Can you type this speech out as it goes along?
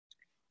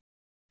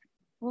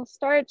We'll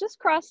start just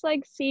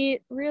cross-legged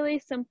seat, really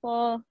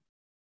simple.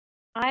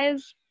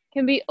 Eyes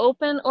can be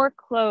open or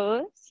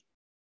closed.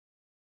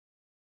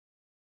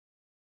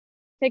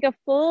 Take a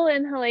full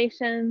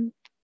inhalation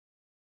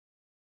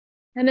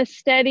and a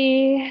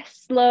steady,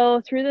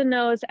 slow, through the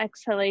nose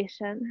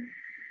exhalation.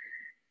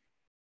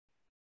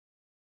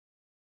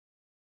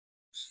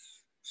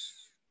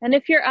 And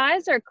if your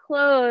eyes are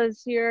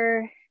closed,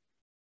 your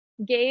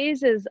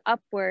gaze is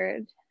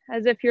upward,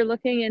 as if you're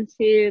looking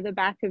into the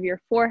back of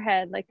your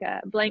forehead like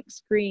a blank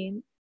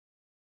screen.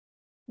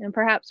 And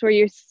perhaps where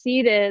you're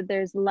seated,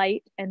 there's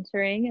light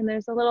entering and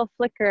there's a little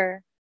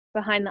flicker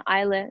behind the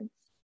eyelids.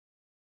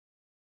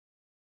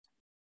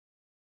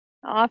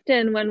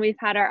 Often when we've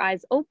had our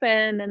eyes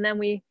open and then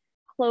we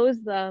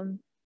close them,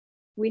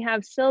 we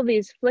have still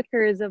these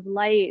flickers of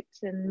light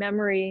and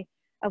memory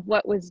of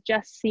what was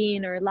just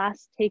seen or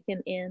last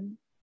taken in.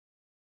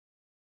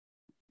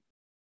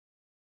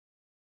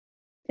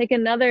 Take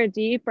another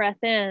deep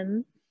breath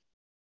in.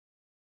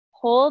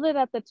 Hold it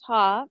at the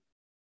top.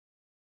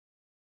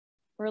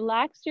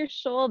 Relax your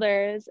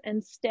shoulders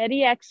and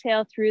steady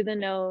exhale through the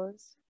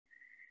nose.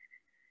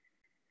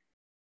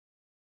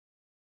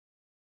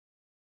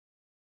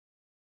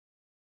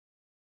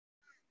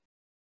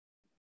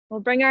 We'll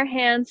bring our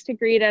hands to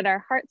greet at our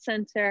heart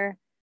center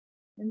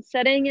and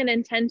setting an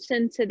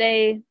intention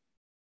today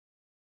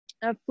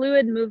of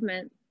fluid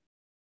movement.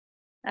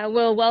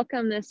 We'll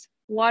welcome this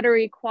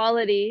watery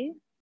quality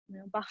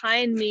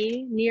behind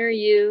me, near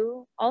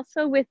you,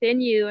 also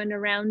within you and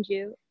around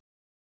you.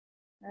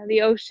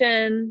 The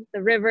ocean,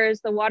 the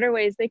rivers, the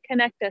waterways, they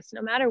connect us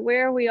no matter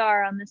where we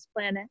are on this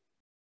planet.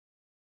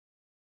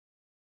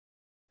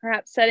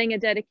 Perhaps setting a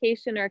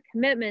dedication or a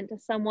commitment to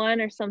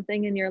someone or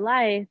something in your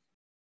life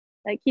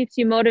that keeps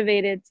you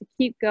motivated to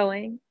keep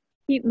going,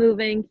 keep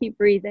moving, keep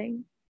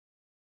breathing.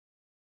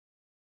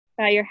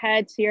 Bow your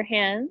head to your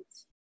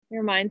hands,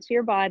 your mind to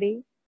your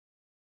body.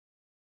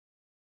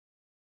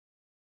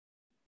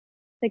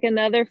 Take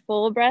another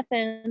full breath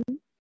in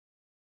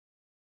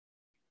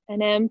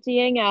and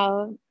emptying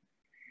out.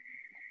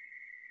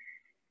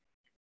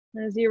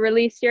 As you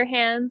release your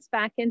hands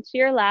back into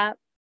your lap,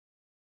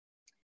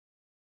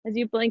 as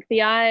you blink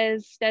the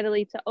eyes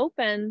steadily to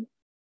open,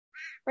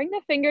 bring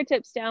the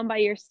fingertips down by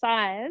your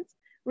sides.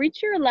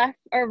 Reach your left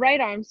or right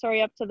arm,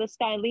 up to the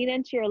sky. Lean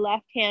into your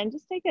left hand.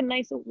 Just take a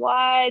nice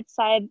wide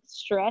side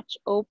stretch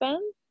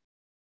open.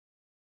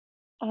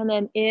 And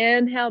then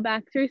inhale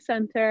back through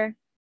center.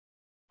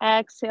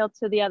 Exhale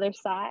to the other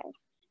side.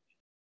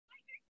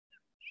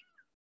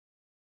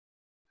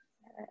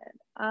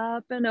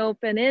 Up and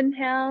open,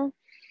 inhale.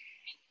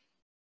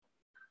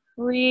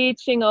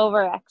 Reaching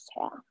over,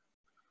 exhale.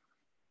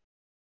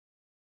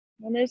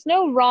 And there's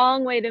no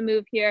wrong way to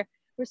move here.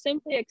 We're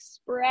simply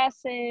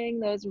expressing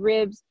those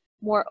ribs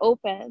more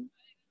open.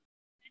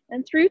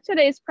 And through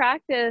today's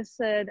practice,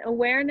 an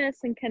awareness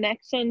and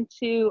connection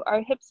to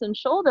our hips and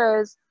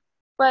shoulders,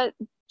 but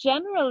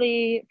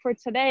generally for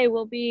today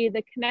will be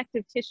the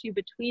connective tissue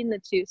between the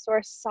two. So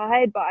our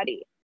side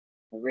body,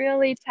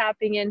 really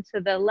tapping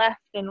into the left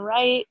and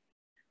right,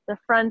 the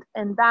front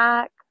and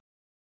back.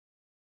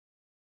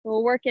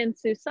 We'll work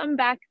into some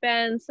back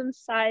bends, some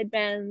side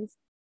bends,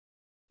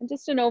 and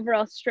just an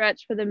overall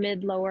stretch for the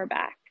mid-lower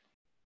back.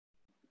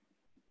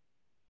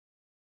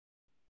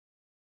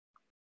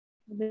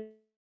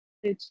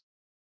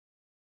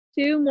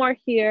 Two more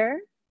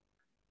here.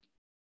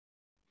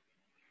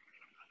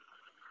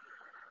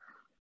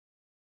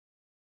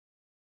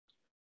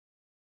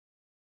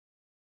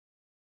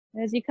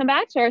 As you come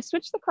back to our,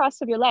 switch the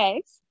cross of your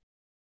legs.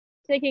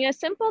 Taking a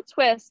simple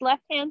twist,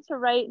 left hand to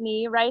right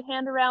knee, right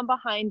hand around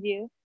behind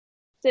you.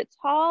 Sit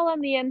tall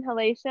on the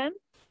inhalation.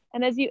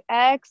 And as you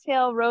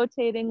exhale,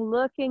 rotating,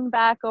 looking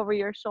back over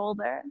your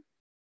shoulder.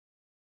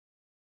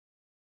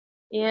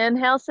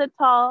 Inhale, sit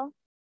tall.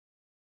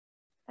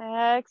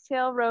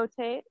 Exhale,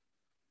 rotate.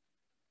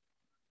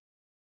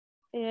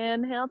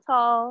 Inhale,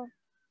 tall.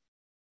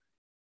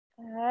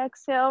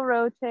 Exhale,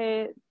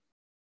 rotate.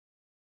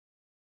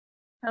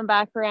 Come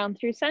back around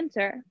through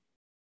center.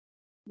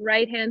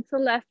 Right hand to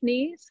left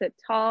knee, sit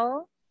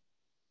tall.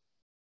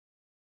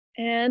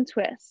 And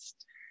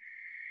twist.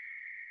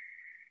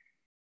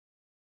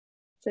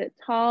 Sit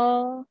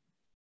tall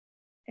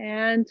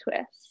and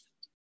twist.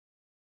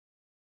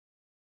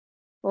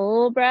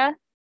 Full breath.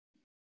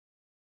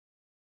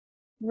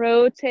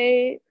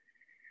 Rotate.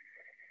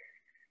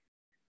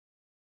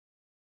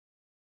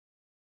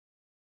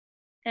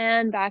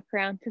 And back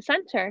around to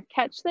center.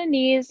 Catch the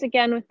knees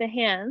again with the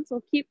hands.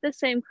 We'll keep the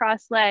same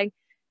cross leg.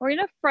 We're going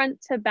to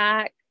front to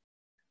back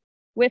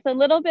with a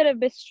little bit of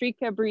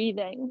Bhastrika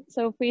breathing.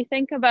 So if we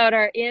think about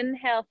our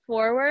inhale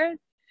forward, it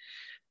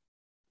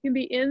can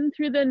be in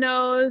through the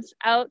nose,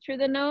 out through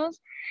the nose,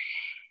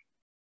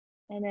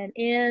 and then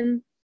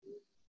in,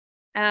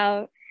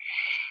 out.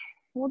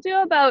 We'll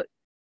do about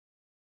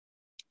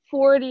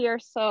 40 or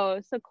so.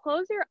 So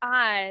close your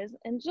eyes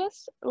and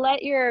just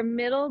let your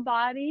middle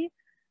body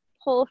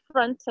pull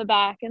front to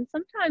back. And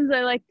sometimes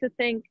I like to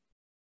think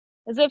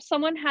as if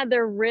someone had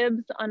their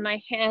ribs on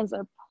my hands,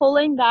 are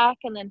pulling back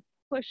and then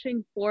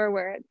pushing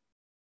forward.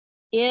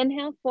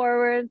 Inhale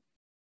forward,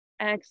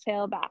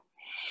 exhale back.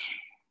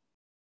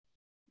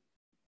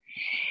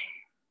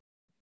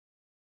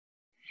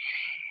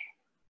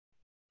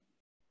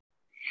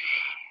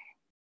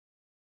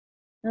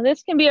 Now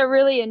this can be a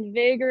really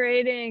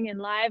invigorating,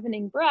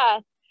 enlivening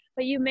breath,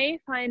 but you may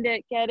find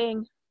it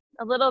getting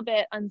a little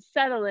bit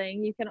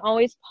unsettling. You can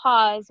always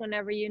pause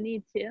whenever you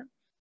need to.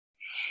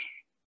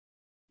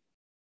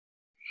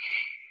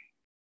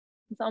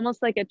 It's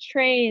almost like a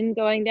train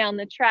going down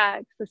the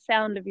tracks, the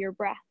sound of your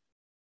breath.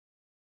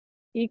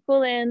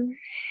 Equal in,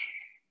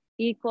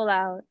 equal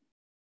out.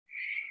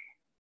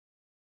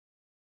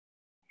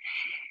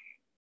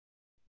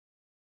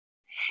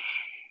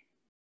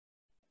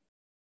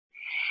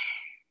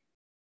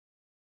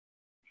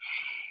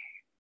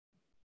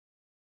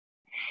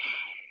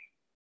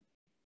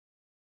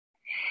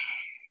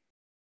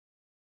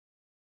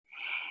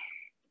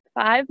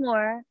 Five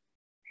more.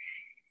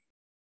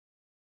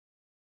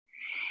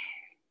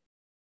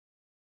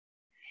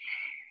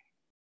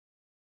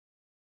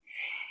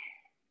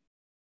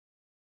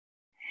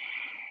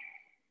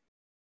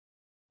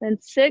 Then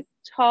sit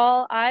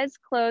tall, eyes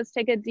closed.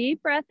 Take a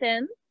deep breath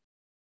in.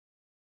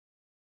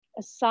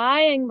 A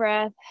sighing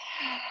breath.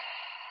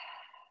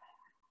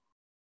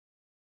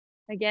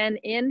 Again,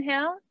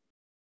 inhale.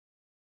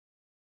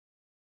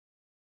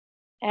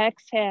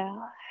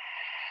 Exhale.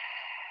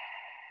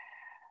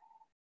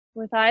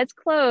 With eyes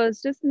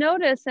closed, just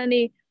notice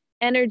any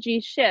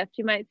energy shift.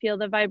 You might feel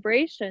the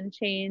vibration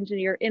change in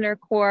your inner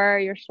core,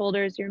 your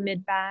shoulders, your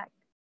mid-back.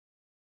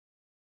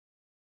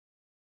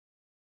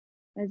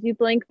 As you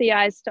blink the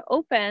eyes to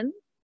open,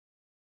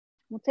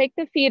 we'll take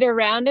the feet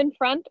around in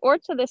front or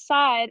to the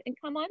side and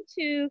come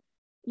onto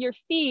your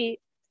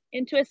feet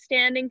into a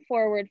standing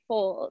forward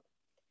fold.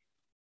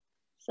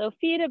 So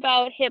feet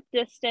about hip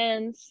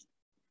distance,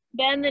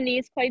 bend the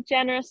knees quite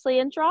generously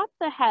and drop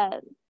the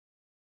head.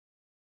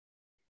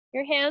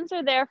 Your hands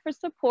are there for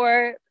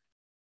support.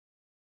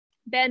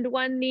 Bend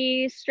one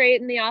knee,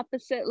 straighten the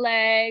opposite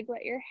leg.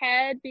 Let your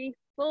head be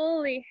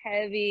fully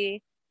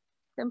heavy.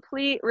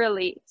 Complete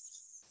release.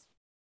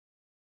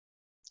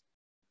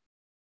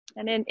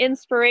 And in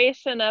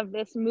inspiration of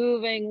this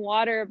moving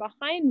water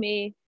behind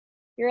me,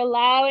 you're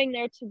allowing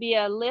there to be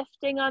a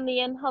lifting on the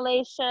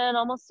inhalation,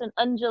 almost an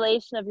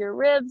undulation of your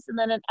ribs, and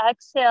then an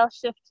exhale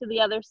shift to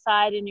the other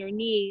side in your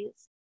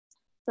knees.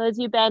 So as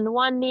you bend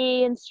one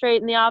knee and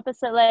straighten the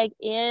opposite leg,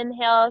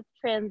 inhale,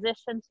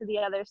 transition to the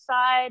other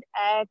side,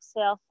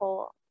 exhale,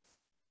 fold.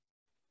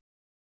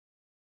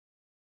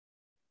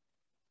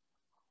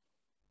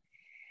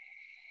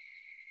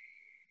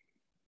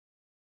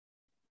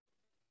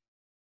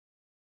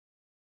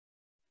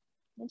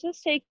 And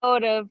just take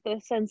note of the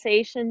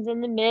sensations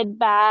in the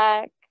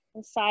mid-back,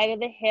 the side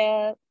of the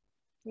hip,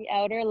 the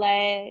outer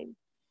leg.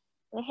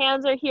 The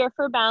hands are here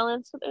for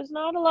balance, so there's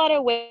not a lot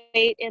of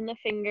weight in the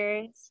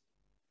fingers.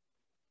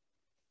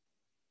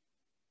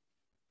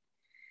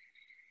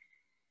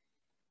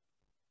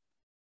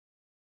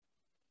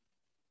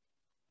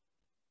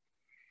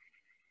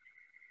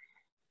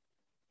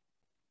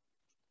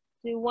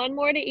 Do one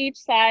more to each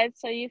side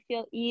so you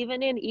feel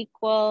even and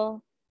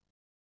equal.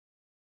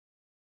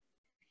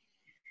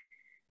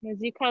 As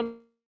you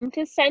come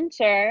to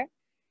center,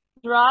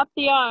 drop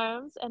the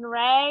arms and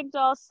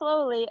ragdoll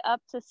slowly up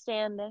to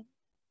standing.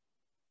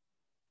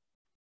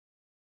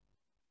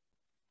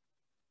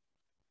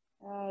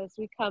 As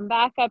we come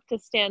back up to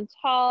stand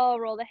tall,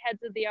 roll the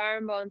heads of the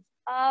arm bones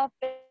up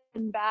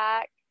and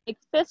back. Make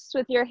fists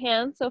with your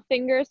hands, so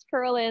fingers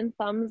curl in,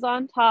 thumbs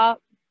on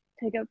top.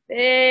 Take a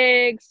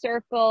big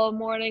circle,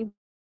 morning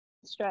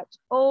stretch.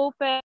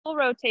 Open, full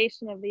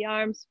rotation of the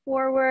arms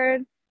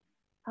forward,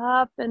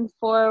 up and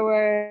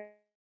forward.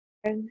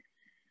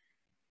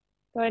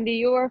 Going to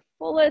your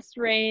fullest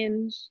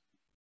range.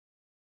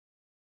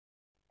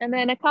 And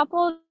then a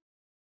couple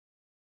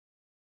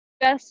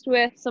just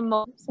with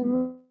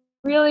some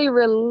really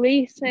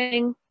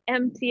releasing,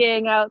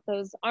 emptying out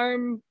those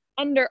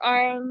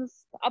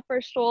underarms, the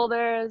upper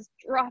shoulders,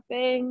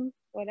 dropping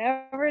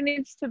whatever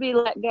needs to be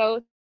let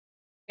go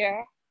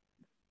here.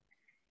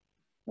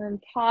 Then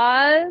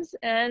pause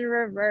and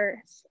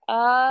reverse.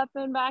 Up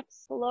and back,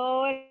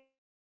 slow and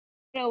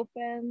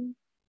open.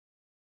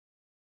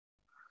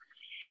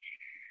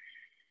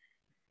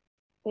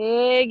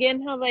 Big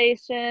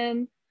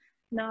inhalation,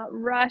 not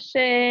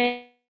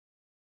rushing.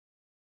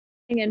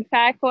 In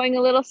fact, going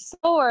a little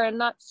slower and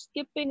not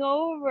skipping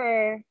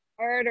over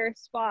harder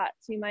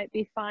spots you might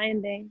be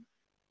finding.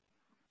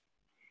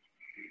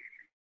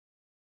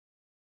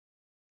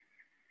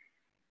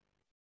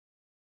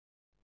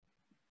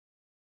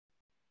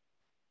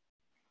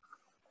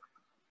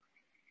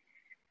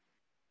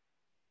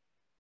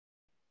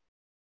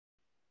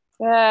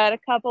 Good, a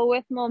couple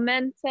with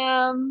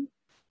momentum.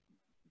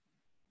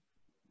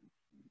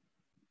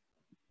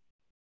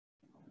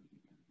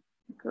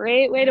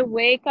 Great way to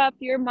wake up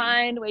your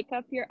mind, wake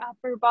up your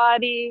upper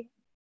body,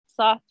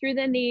 soft through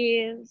the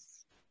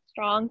knees,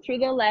 strong through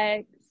the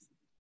legs.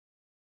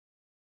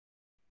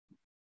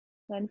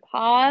 Then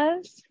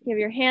pause, give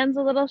your hands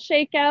a little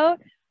shake out,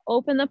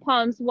 open the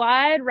palms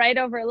wide, right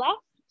over left,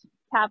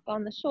 tap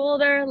on the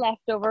shoulder,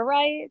 left over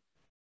right.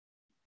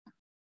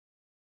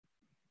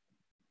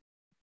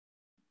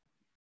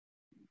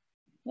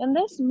 And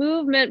this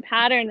movement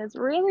pattern is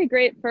really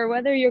great for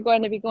whether you're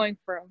going to be going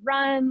for a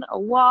run, a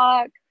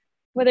walk,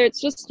 whether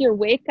it's just your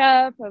wake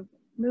up of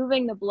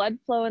moving the blood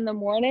flow in the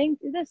morning.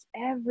 Do this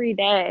every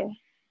day,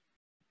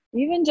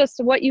 even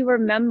just what you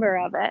remember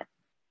of it.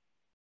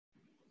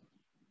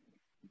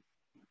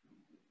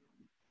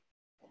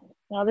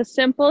 Now the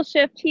simple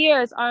shift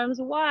here is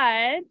arms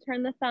wide,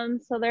 turn the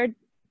thumbs so they're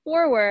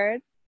forward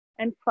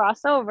and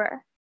cross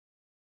over.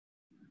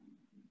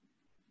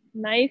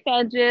 Knife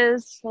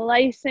edges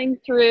slicing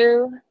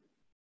through.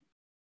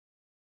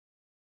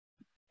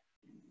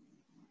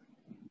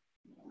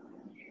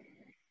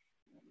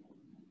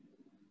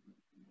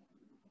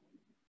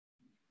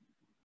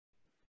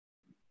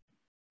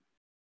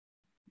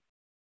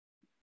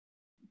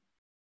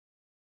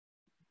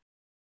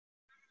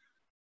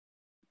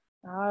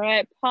 All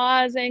right,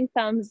 pausing,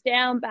 thumbs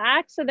down,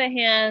 back to the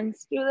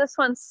hands. Do this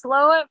one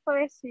slow at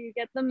first so you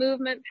get the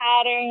movement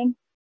pattern.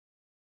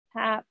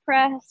 Tap,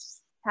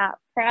 press, tap,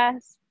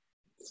 press.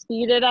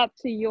 Speed it up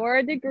to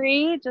your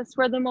degree, just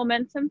where the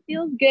momentum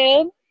feels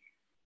good.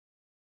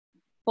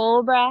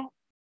 Full breath.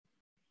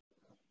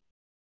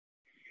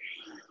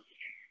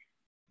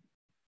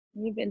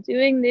 You've been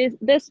doing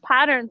this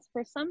patterns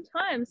for some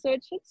time, so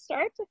it should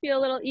start to feel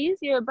a little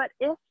easier, but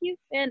if you've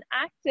been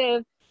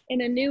active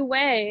in a new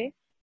way,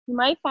 you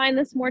might find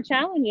this more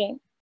challenging.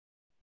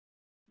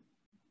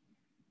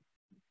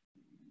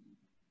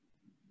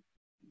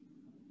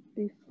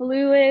 Be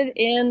fluid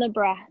in the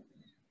breath.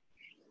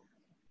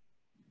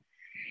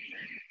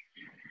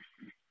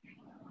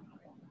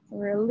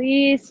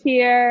 Release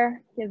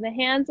here. Give the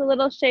hands a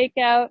little shake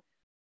out.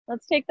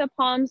 Let's take the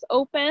palms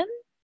open.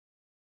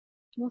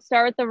 We'll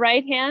start with the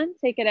right hand.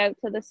 Take it out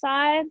to the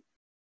side.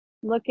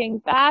 Looking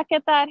back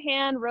at that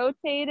hand,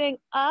 rotating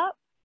up,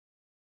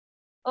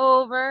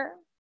 over,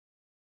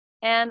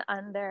 and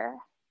under.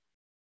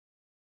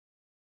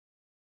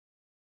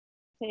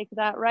 Take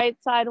that right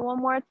side one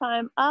more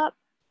time. Up,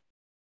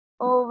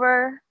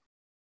 over,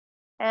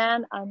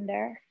 and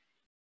under.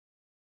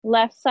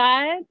 Left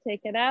side,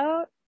 take it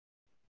out.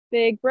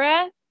 Big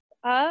breath,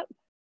 up,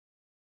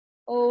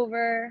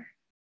 over,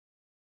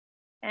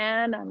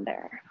 and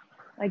under.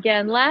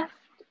 Again, left,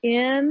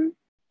 in,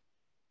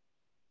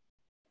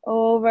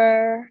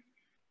 over,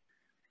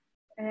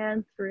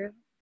 and through.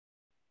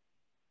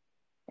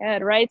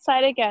 Good, right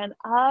side again,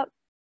 up,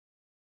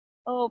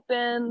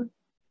 open,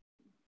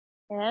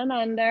 and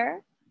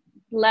under.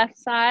 Left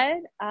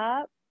side,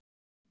 up,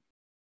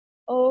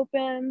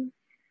 open,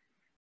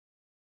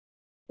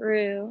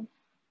 through.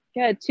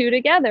 Good, two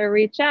together,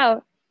 reach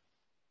out.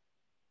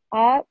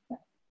 Up,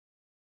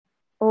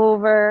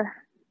 over,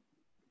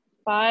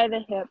 by the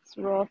hips,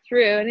 roll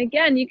through. And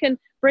again, you can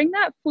bring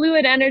that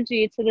fluid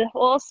energy to the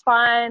whole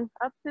spine,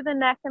 up through the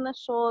neck and the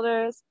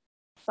shoulders,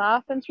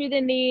 soften through the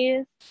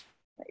knees,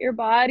 let your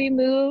body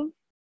move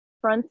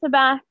front to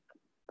back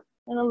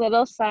and a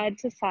little side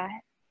to side.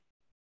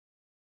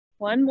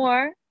 One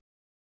more.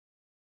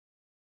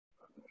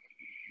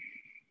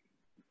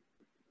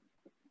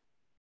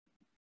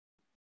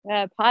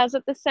 Pause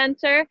at the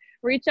center,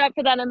 reach up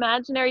for that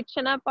imaginary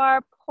chin-up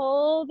bar,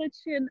 pull the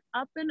chin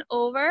up and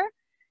over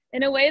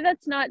in a way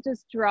that's not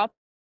just dropping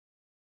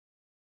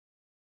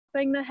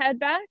the head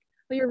back,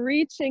 but you're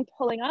reaching,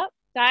 pulling up,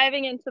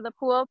 diving into the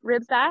pool,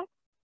 ribs back.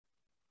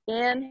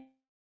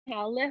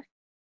 Inhale, lift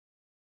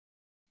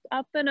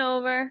up and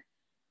over.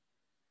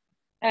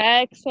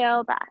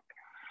 Exhale, back.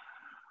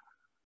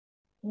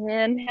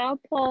 Inhale,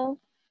 pull.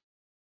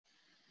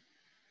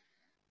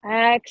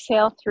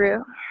 Exhale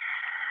through.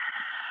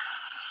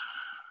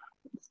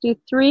 Let's do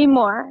 3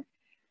 more.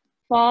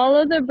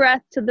 Follow the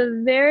breath to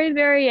the very,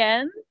 very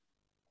end.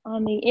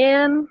 On the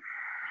in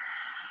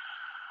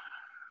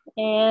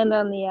and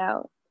on the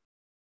out.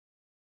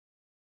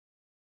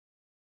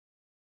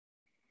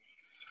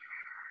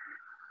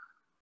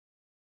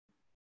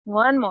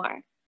 One more.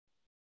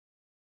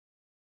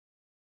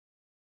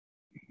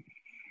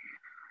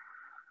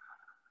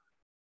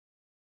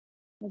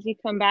 As you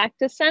come back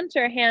to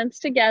center, hands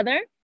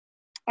together,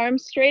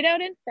 arms straight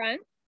out in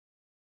front.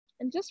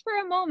 And just for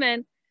a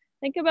moment,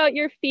 think about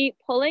your feet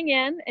pulling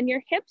in and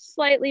your hips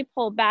slightly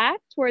pull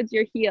back towards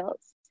your heels.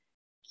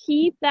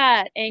 Keep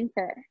that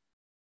anchor.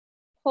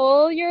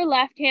 Pull your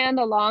left hand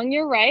along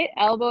your right,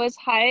 elbow as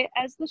high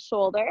as the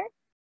shoulder.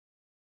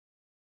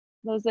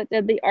 Those that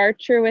did the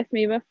archer with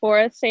me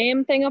before,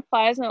 same thing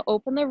applies. Now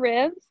open the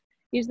ribs.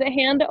 Use the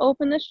hand to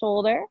open the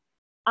shoulder.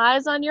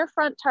 Eyes on your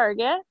front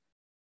target.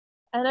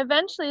 And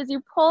eventually, as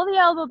you pull the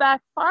elbow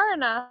back far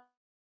enough,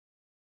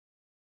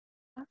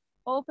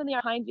 open the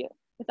arm behind you.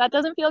 If that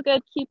doesn't feel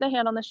good, keep the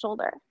hand on the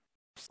shoulder.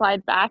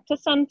 Slide back to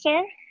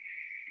center.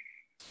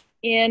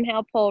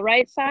 Inhale, pull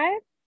right side.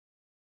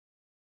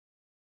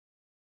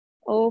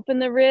 Open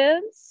the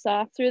ribs,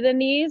 soft through the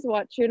knees.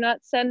 Watch you're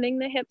not sending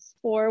the hips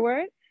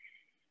forward.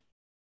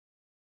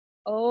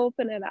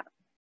 Open it up.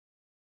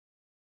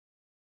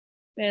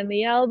 Bend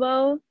the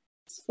elbow,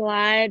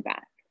 slide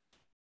back.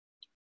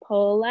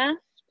 Pull left.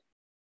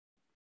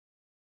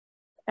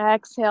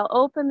 Exhale,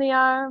 open the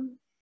arm.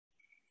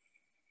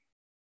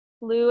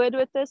 Fluid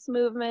with this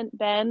movement,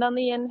 bend on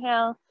the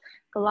inhale,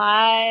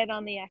 glide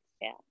on the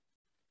exhale.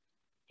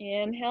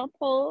 Inhale,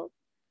 pull.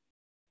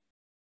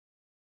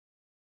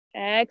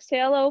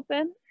 Exhale,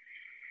 open.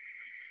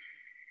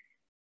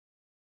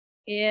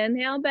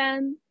 Inhale,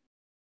 bend.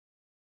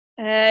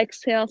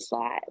 Exhale,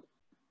 slide.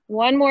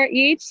 One more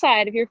each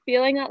side. If you're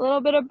feeling that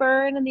little bit of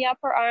burn in the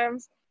upper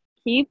arms,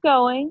 keep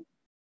going.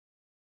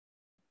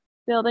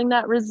 Building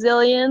that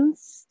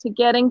resilience to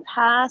getting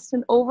past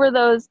and over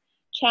those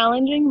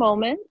challenging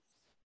moments.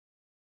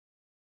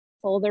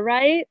 Pull the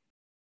right.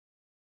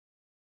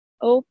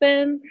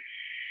 Open.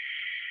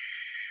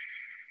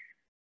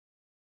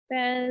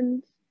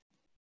 Bend.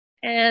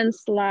 And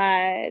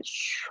slide.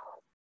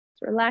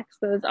 Relax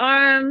those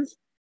arms.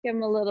 Give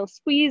them a little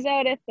squeeze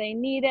out if they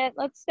need it.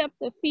 Let's step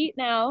the feet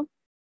now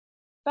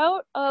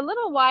about a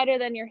little wider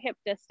than your hip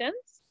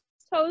distance.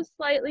 Toes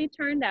slightly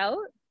turned out.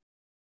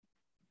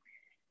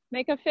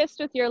 Make a fist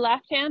with your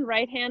left hand,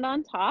 right hand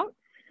on top.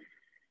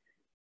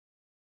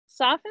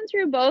 Soften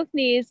through both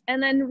knees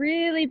and then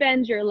really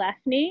bend your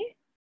left knee.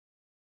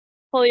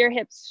 Pull your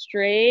hips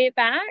straight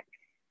back.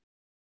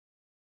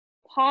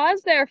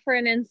 Pause there for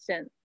an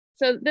instant.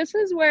 So this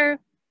is where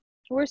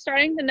we're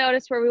starting to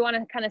notice where we want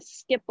to kind of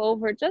skip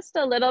over just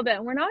a little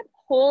bit. We're not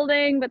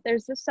holding, but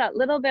there's just that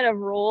little bit of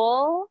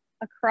roll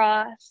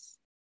across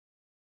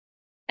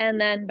and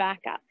then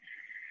back up.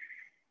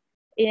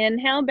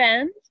 Inhale,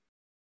 bend.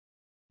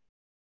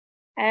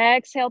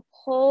 Exhale,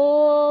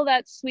 pull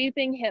that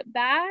sweeping hip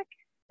back,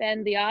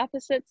 bend the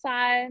opposite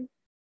side,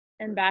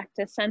 and back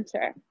to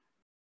center.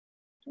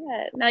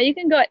 Good. Now you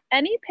can go at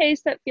any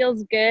pace that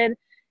feels good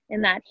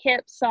in that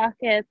hip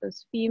socket,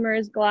 those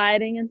femurs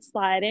gliding and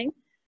sliding,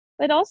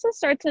 but also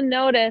start to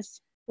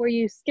notice where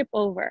you skip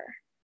over.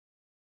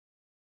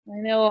 I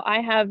know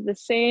I have the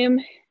same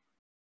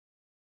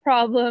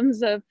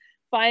problems of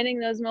finding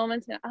those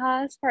moments and,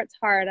 this part's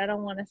hard. I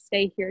don't want to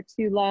stay here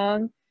too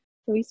long.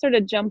 So we sort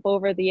of jump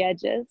over the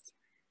edges.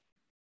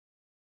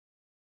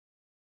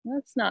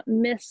 Let's not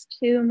miss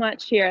too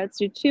much here. Let's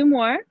do two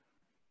more.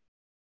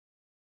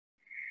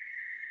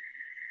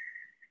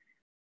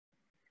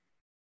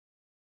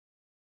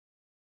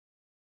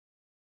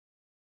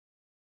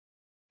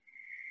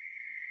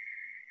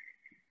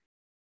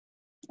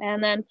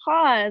 And then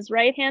pause,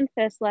 right hand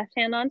fist, left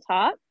hand on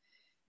top.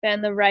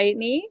 Bend the right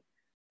knee,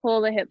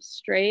 pull the hips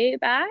straight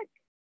back.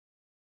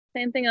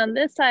 Same thing on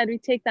this side. We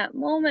take that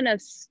moment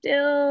of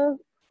still,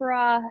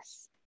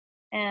 cross,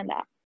 and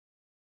up.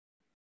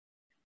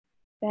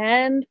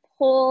 Bend,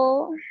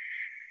 pull,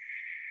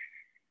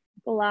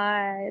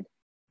 glide,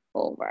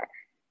 over.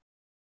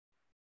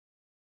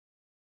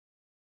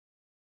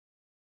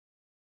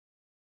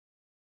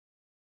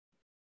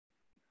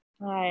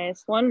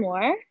 Nice, one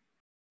more.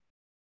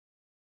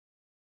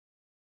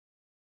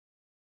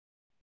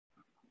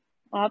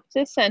 Up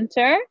to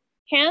center,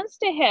 hands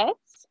to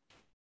hips.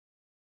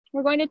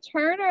 We're going to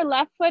turn our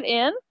left foot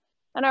in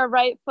and our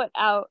right foot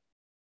out.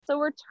 So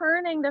we're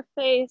turning to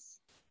face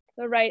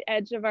the right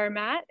edge of our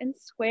mat and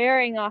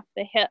squaring off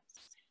the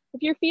hips.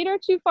 If your feet are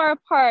too far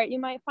apart, you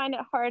might find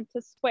it hard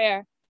to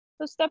square.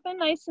 So step in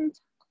nice and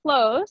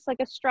close, like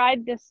a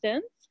stride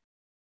distance.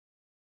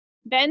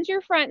 Bend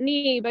your front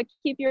knee, but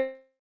keep your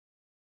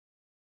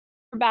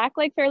back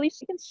leg fairly, so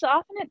you can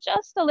soften it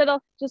just a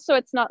little, just so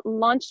it's not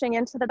launching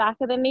into the back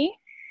of the knee.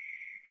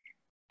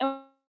 And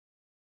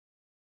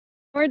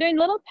we're doing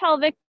little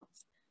pelvic,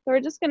 so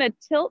we're just gonna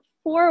tilt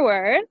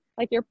forward,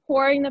 like you're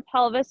pouring the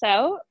pelvis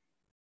out.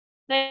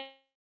 Then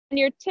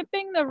you're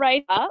tipping the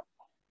right up,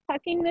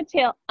 tucking the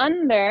tail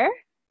under,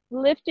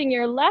 lifting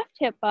your left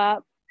hip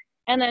up,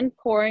 and then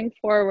pouring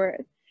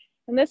forward.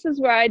 And this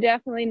is where I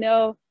definitely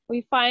know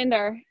we find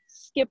our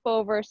skip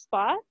over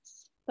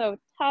spots. So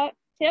tuck,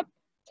 tip,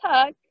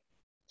 tuck,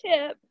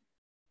 tip,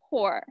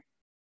 pour.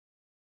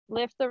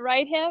 Lift the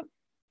right hip,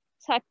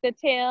 tuck the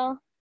tail,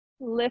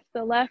 lift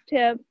the left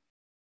hip,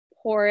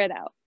 pour it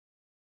out.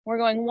 We're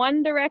going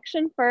one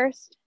direction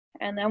first,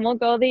 and then we'll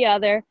go the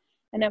other.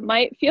 And it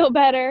might feel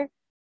better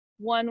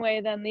one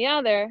way than the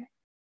other.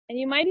 And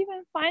you might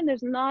even find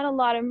there's not a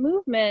lot of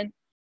movement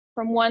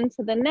from one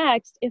to the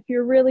next if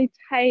you're really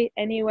tight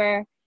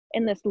anywhere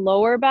in this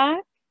lower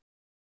back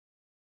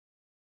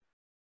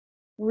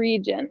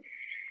region.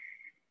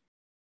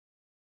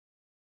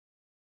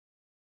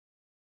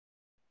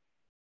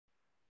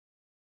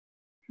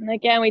 And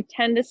again, we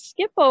tend to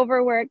skip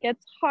over where it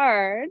gets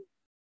hard.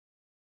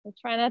 So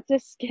try not to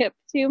skip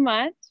too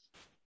much.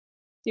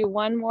 Do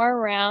one more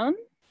round.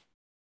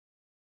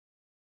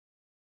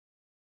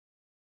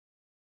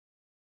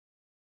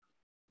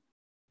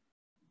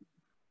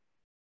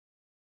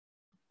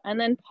 And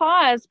then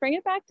pause, bring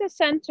it back to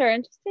center,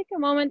 and just take a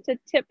moment to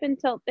tip and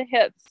tilt the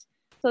hips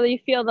so that you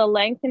feel the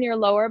length in your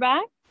lower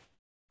back.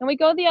 And we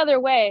go the other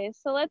way.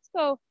 So let's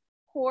go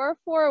pour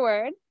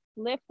forward,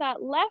 lift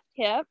that left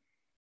hip,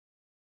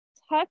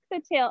 tuck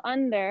the tail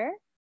under,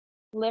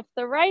 lift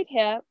the right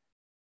hip,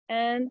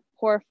 and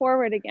pour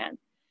forward again.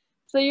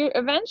 So you're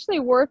eventually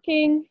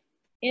working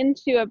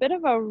into a bit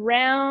of a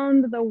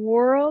round the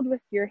world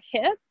with your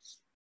hips,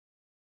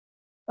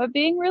 but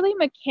being really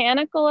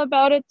mechanical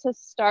about it to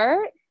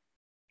start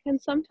can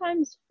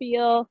sometimes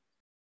feel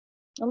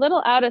a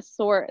little out of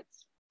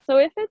sorts. So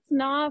if it's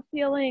not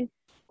feeling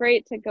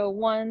great to go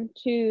 1,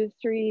 2,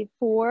 3,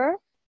 4,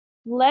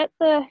 let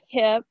the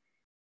hip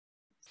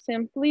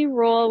simply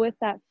roll with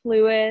that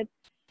fluid.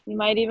 You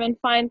might even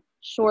find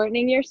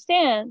shortening your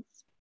stance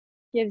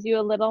gives you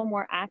a little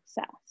more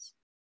access.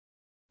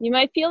 You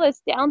might feel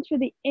this down through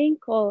the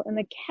ankle and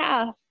the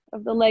calf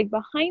of the leg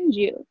behind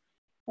you.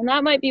 And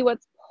that might be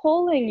what's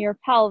pulling your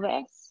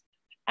pelvis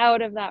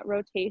out of that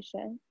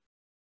rotation.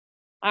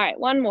 All right,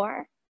 one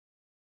more.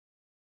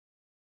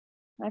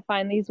 I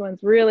find these ones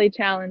really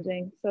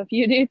challenging. So if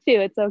you do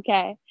too, it's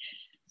okay.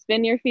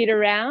 Spin your feet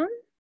around.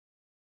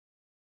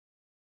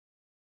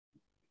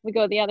 We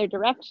go the other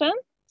direction.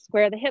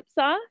 Square the hips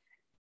off.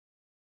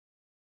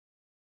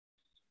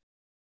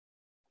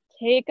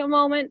 Take a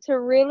moment to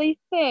really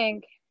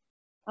think.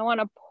 I want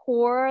to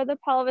pour the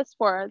pelvis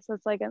forward. So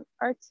it's like an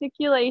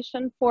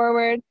articulation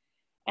forward,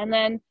 and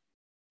then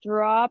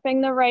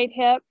dropping the right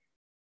hip,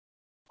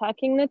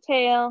 tucking the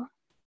tail,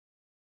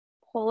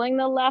 pulling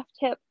the left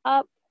hip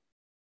up,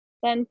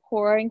 then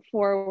pouring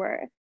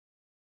forward.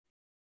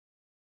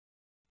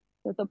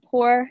 So the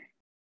pour,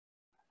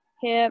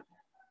 hip,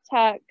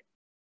 tuck,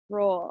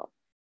 roll.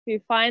 If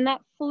you find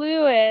that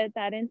fluid,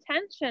 that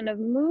intention of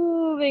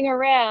moving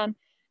around,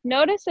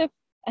 notice if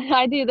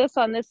I do this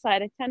on this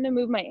side, I tend to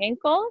move my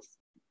ankles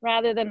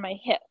rather than my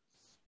hips.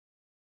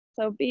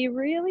 So be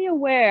really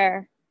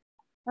aware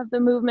of the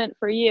movement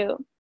for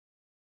you.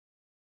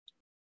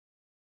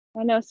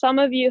 I know some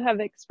of you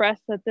have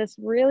expressed that this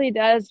really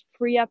does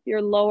free up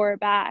your lower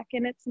back,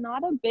 and it's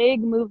not a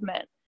big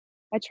movement.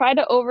 I try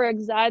to over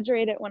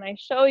exaggerate it when I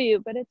show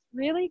you, but it's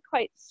really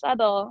quite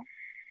subtle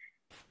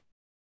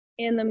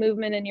in the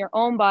movement in your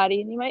own body.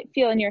 And you might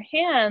feel in your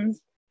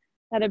hands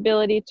that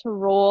ability to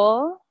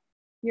roll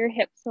your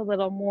hips a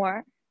little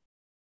more.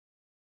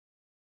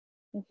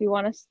 If you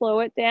want to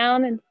slow it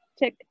down and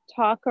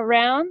tick-tock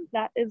around,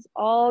 that is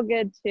all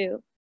good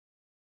too.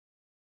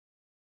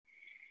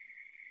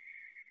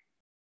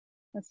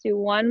 Let's do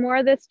one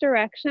more this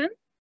direction,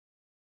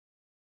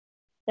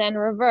 then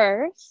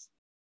reverse.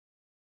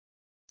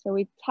 So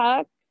we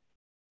tuck,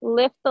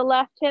 lift the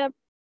left hip,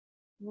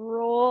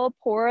 roll,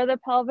 pour the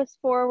pelvis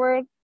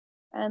forward,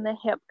 and the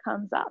hip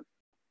comes up.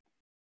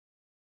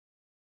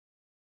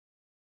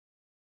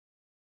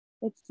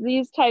 It's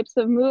these types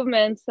of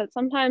movements that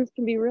sometimes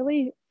can be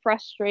really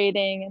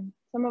frustrating, and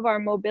some of our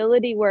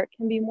mobility work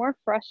can be more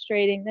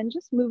frustrating than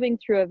just moving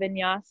through a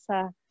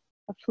vinyasa,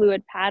 a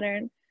fluid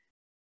pattern.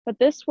 But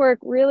this work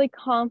really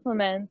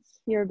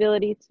complements your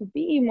ability to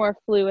be more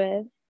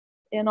fluid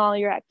in all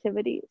your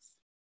activities.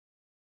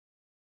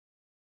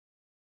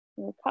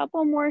 A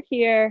couple more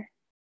here.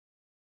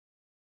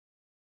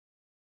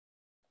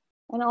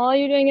 And all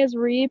you're doing is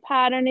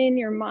repatterning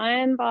your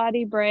mind,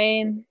 body,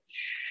 brain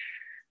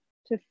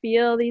to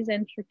feel these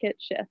intricate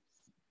shifts.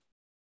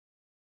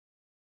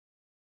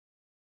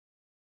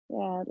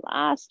 Yeah,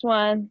 last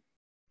one.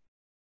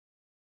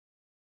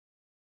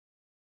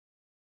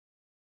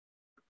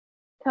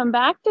 Come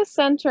back to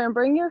center and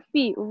bring your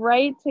feet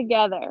right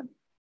together.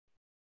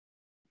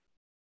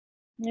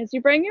 As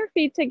you bring your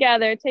feet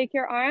together, take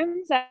your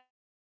arms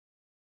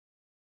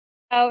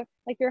out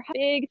like you're a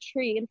big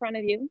tree in front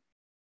of you.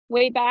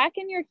 Weight back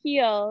in your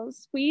heels,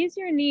 squeeze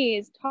your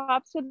knees,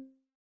 tops of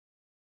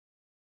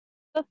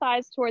the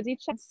thighs towards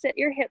each other. Sit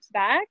your hips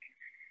back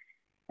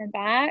and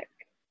back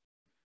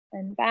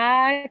and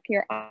back.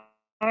 Your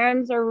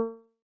arms are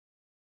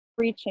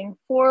reaching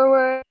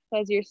forward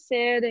as you're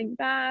sitting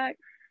back.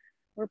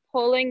 We're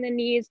pulling the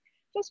knees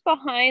just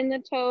behind the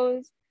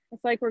toes.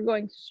 It's like we're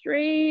going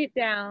straight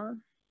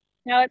down.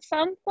 Now at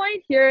some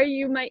point here,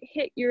 you might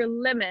hit your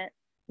limit.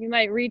 You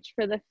might reach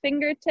for the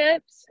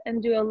fingertips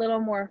and do a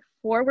little more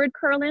forward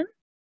curling.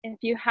 If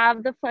you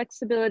have the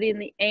flexibility in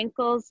the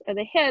ankles or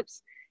the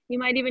hips, you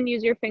might even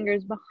use your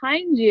fingers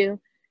behind you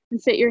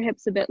and sit your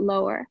hips a bit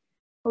lower.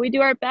 But we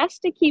do our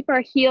best to keep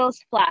our heels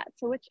flat.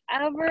 So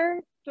whichever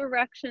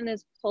direction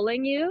is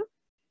pulling you,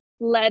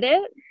 let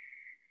it,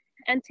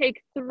 and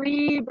take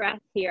 3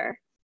 breaths here.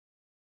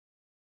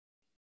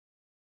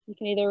 You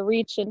can either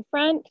reach in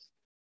front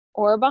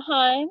or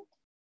behind,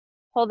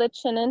 pull the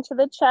chin into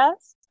the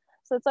chest.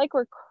 So it's like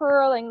we're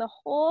curling the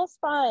whole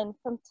spine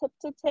from tip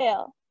to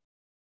tail.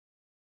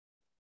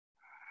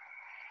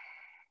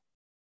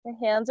 The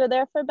hands are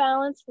there for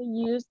balance, so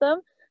use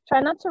them.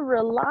 Try not to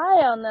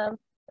rely on them,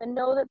 but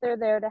know that they're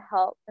there to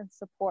help and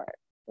support.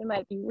 They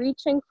might be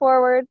reaching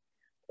forward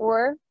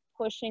or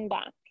pushing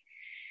back.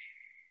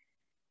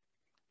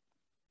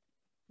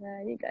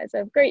 You guys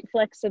have great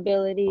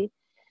flexibility.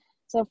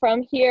 So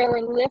from here, we're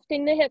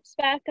lifting the hips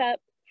back up,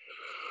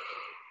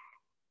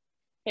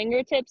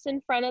 fingertips in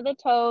front of the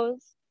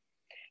toes,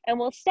 and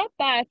we'll step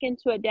back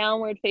into a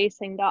downward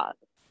facing dog.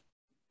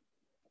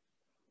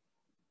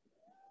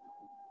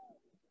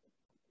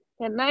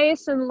 Get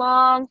nice and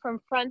long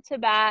from front to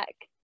back.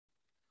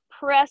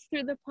 Press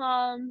through the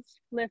palms,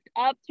 lift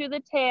up through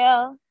the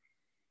tail.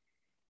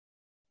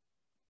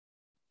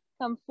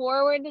 Come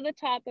forward to the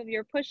top of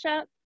your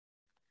push-up.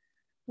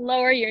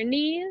 Lower your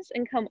knees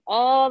and come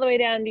all the way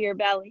down to your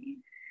belly.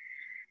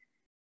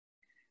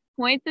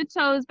 Point the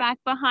toes back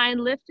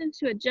behind, lift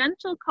into a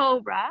gentle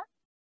cobra.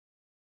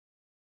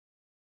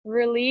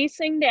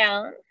 Releasing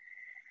down.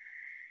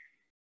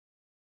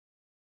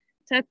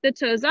 Tuck the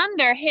toes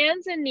under,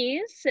 hands and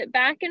knees, sit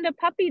back into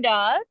puppy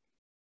dog.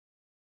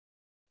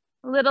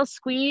 A little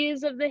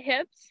squeeze of the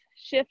hips,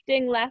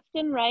 shifting left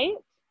and right.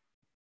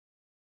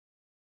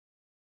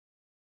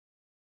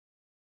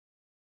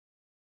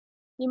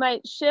 You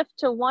might shift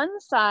to one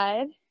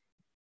side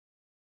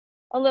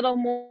a little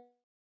more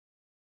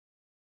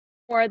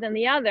than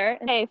the other,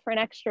 and for an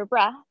extra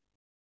breath.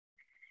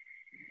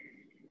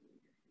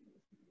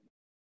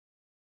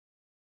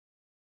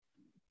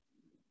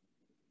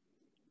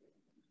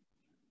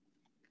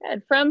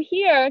 Good. From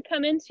here,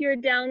 come into your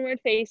downward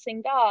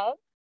facing dog.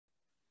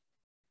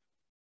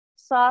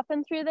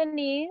 Soften through the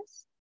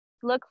knees.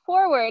 Look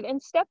forward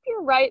and step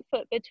your right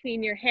foot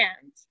between your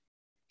hands.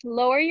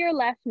 Lower your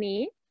left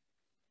knee.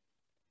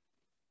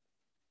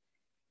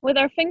 With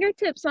our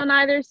fingertips on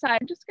either side,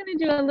 I'm just going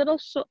to do a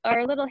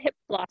little hip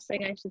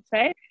flossing, I should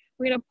say.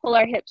 We're going to pull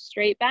our hips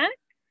straight back.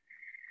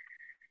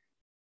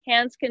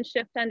 Hands can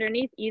shift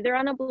underneath, either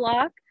on a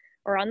block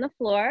or on the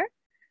floor.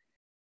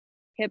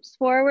 Hips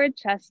forward,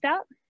 chest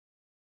up.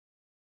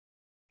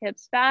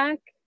 Hips back,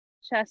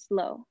 chest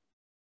low.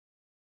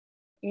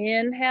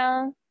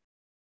 Inhale,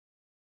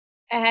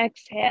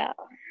 exhale.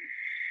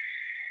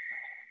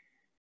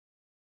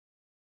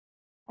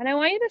 And I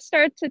want you to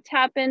start to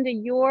tap into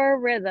your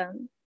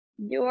rhythm,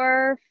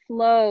 your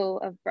flow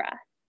of breath.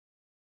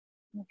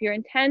 If your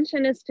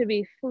intention is to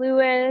be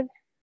fluid,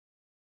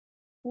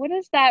 what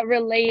does that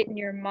relate in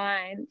your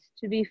mind?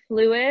 To be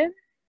fluid?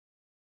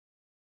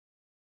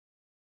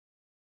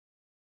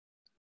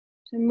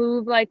 To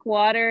move like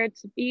water,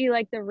 to be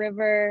like the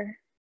river.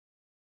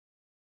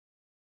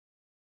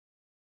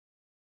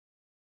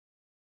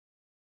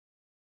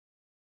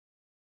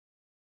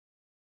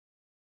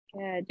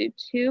 Good, do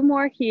 2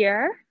 more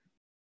here.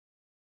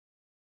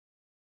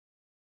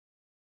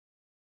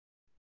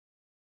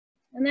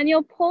 And then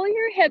you'll pull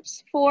your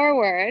hips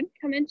forward,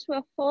 come into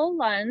a full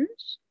lunge.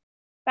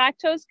 Back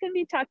toes can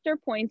be tucked or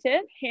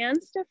pointed,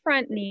 hands to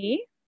front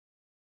knee.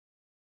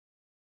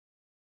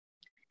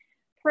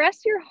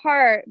 Press your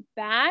heart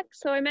back.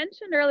 So I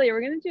mentioned earlier,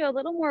 we're going to do a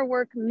little more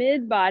work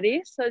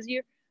mid-body. So as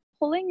you're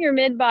pulling your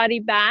mid-body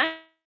back,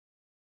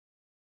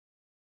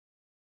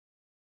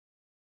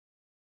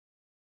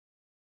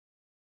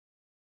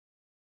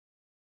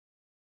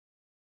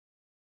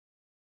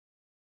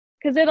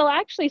 because it'll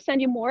actually send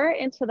you more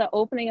into the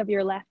opening of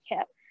your left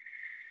hip.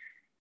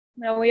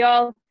 Now we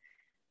all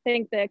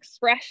think the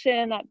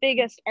expression, that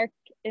biggest arc,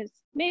 is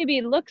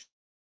maybe looks,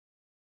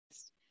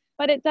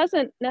 but it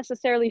doesn't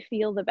necessarily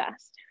feel the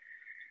best.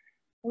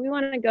 We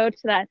want to go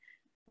to that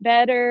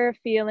better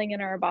feeling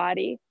in our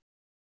body.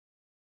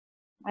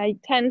 I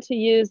tend to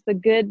use the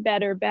good,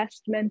 better,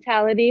 best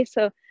mentality.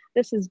 So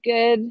this is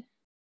good,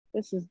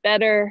 this is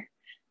better,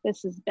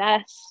 this is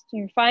best.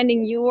 You're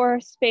finding your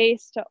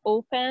space to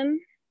open.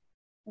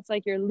 It's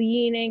like you're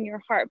leaning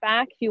your heart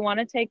back. If you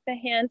want to take the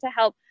hand to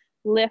help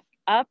lift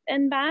up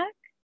and back,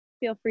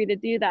 feel free to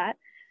do that.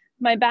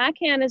 My back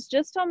hand is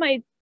just on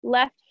my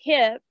left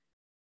hip,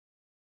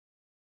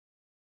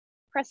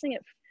 pressing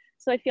it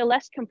so I feel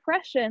less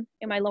compression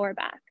in my lower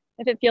back.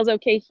 If it feels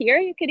okay here,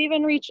 you could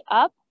even reach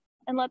up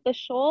and let the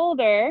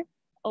shoulder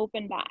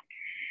open back.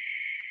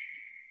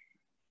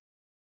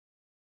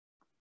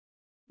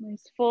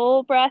 Nice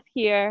full breath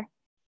here.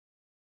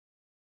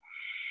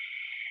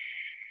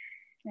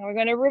 Now we're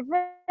going to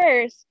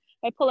reverse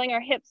by pulling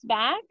our hips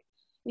back.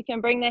 You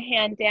can bring the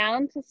hand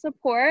down to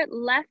support.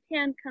 Left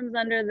hand comes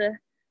under the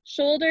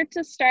shoulder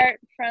to start.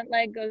 Front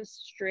leg goes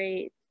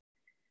straight.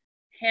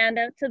 Hand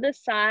out to the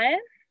side.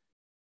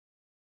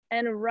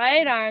 And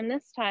right arm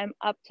this time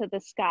up to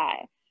the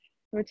sky.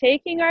 We're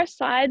taking our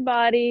side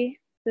body,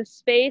 the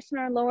space in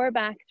our lower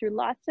back through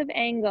lots of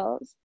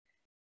angles.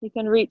 You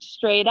can reach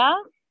straight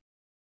up.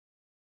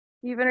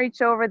 Even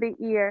reach over the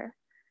ear.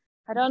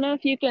 I don't know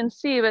if you can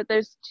see, but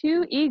there's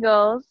 2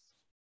 eagles,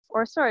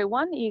 or sorry,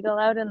 1 eagle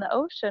out in the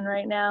ocean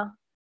right now,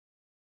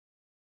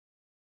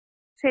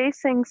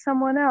 chasing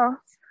someone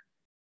else.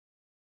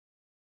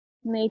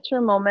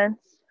 Nature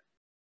moments.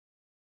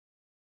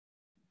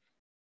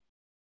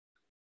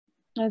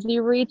 As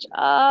you reach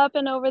up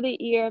and over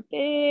the ear,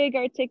 big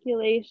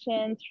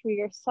articulation through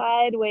your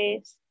side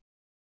waist.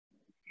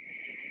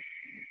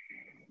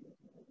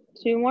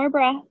 2 more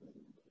breaths.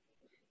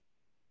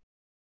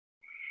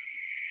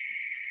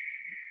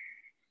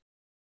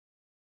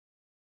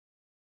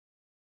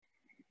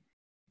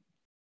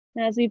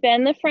 Now as we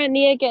bend the front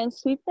knee again,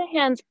 sweep the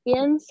hands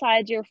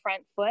inside your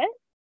front foot.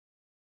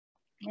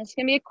 It's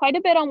going to be quite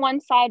a bit on one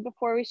side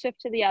before we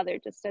shift to the other,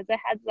 just as a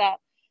heads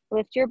up.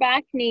 Lift your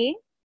back knee,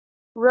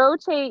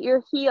 rotate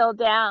your heel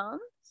down,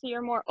 so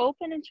you're more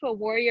open into a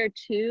warrior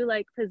two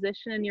like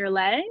position in your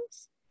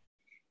legs.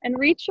 And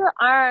reach your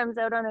arms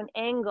out on an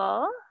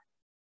angle,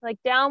 like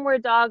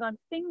downward dog on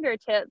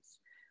fingertips,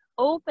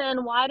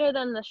 open wider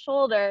than the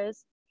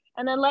shoulders.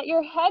 And then let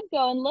your head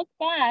go and look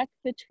back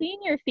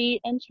between your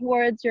feet and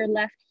towards your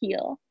left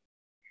heel.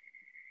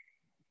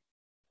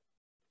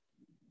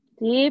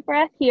 Deep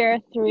breath here,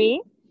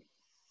 3.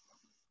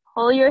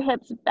 Pull your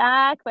hips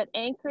back, but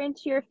anchor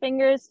into your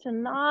fingers to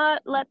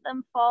not let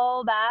them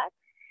fall back.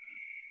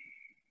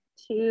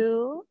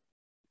 2.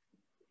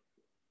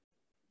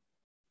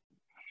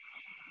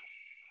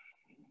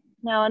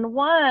 Now in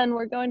 1,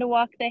 we're going to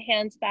walk the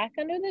hands back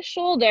under the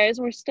shoulders.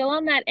 We're still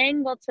on that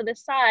angle to the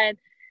side,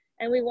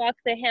 and we walk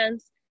the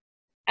hands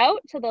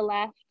out to the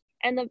left,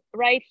 and the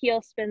right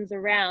heel spins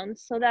around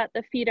so that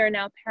the feet are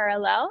now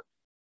parallel.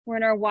 We're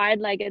in our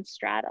wide-legged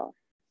straddle.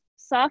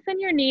 Soften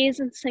your knees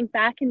and sink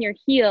back in your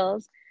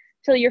heels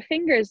till your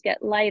fingers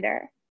get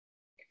lighter.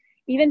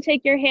 Even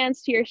take your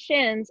hands to your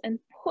shins and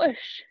push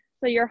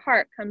so your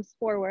heart comes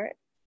forward.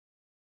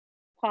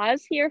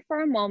 Pause here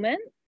for a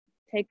moment,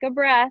 take a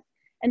breath,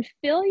 and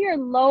fill your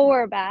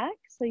lower back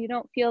so you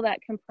don't feel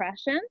that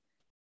compression.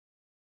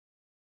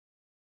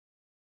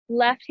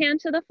 Left hand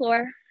to the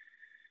floor,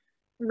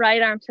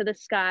 right arm to the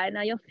sky.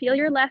 Now you'll feel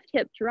your left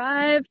hip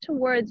drive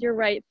towards your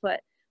right foot.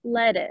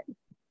 Let it.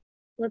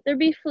 Let there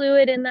be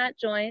fluid in that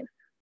joint.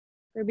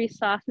 There'll be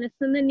softness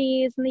in the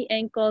knees and the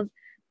ankles.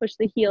 Push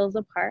the heels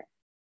apart.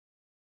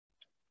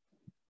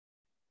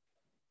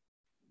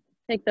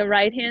 Take the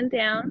right hand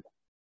down.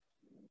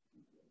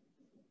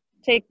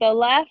 Take the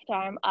left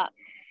arm up.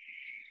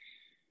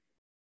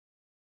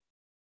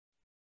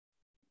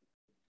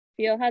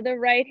 Feel how the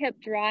right hip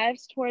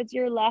drives towards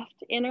your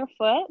left inner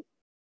foot.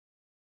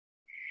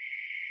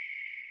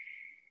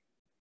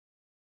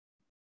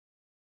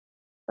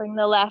 Bring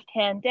the left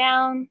hand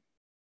down.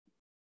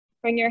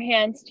 Bring your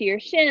hands to your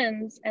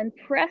shins and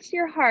press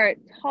your heart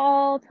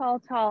tall, tall,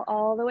 tall,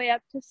 all the way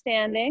up to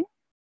standing.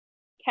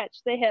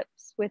 Catch the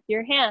hips with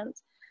your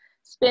hands.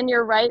 Spin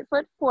your right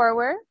foot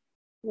forward,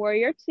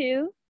 warrior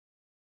two.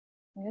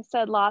 Like I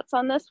said, lots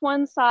on this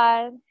one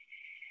side.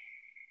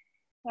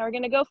 Now we're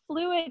gonna go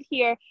fluid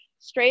here.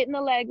 Straighten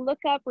the leg, look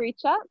up,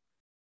 reach up.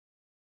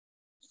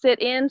 Sit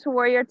into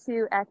warrior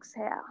two,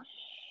 exhale.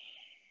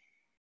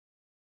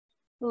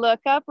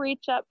 Look up,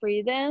 reach up,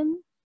 breathe in.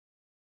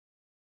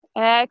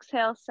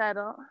 Exhale,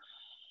 settle.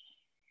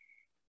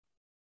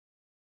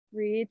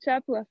 Reach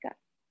up, look up.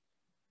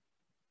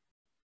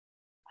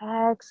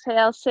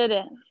 Exhale, sit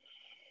in.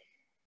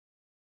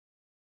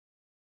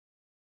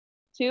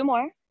 2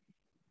 more.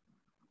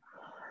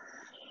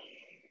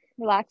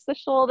 Relax the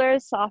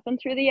shoulders, soften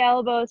through the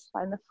elbows,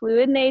 find the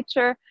fluid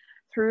nature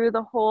through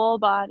the whole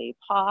body.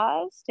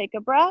 Pause, take a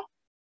breath.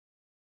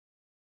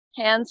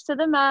 Hands to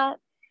the mat.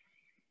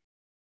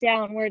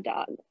 Downward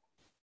dog.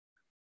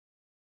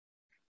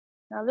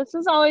 Now this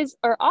is always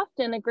or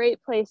often a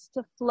great place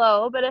to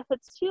flow, but if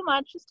it's too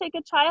much, just take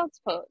a child's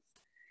pose.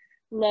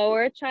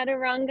 Lower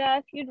chaturanga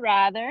if you'd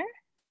rather.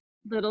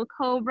 Little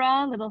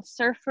cobra, little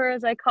surfer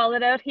as I call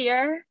it out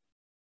here.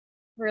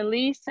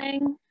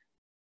 Releasing.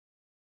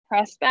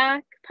 Press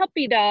back,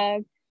 puppy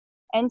dog,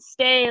 and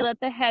stay, let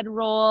the head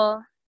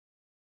roll.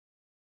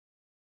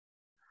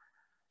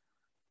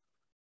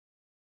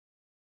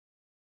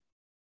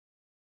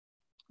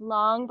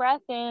 Long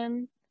breath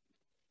in,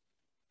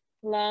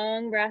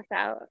 long breath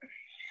out.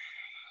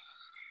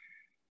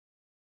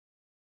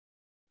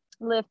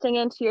 Lifting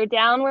into your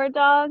downward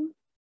dog.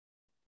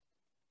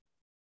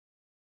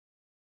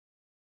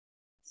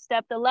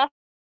 Step the left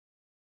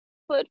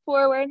foot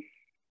forward,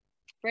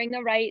 bring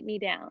the right knee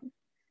down.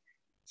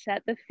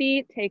 Set the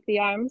feet, take the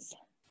arms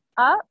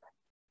up,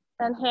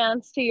 and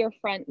hands to your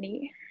front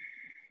knee.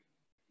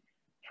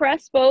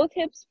 Press both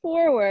hips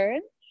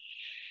forward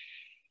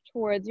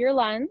towards your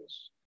lunge.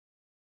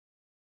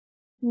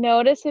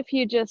 Notice if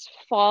you just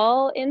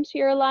fall into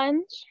your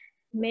lunge,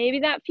 maybe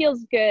that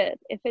feels good.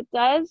 If it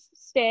does,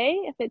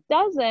 stay. If it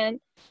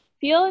doesn't,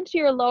 feel into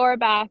your lower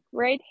back.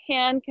 Right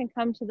hand can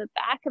come to the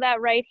back of that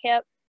right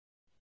hip,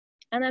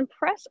 and then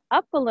press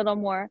up a little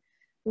more.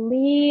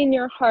 Lean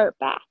your heart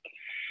back.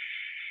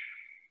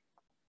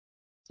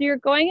 So you're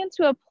going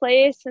into a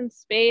place and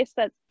space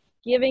that's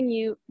giving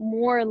you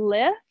more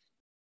lift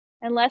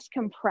and less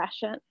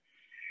compression.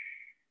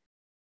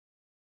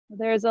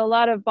 There's a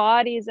lot of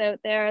bodies out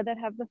there that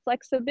have the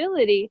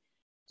flexibility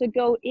to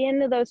go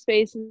into those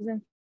spaces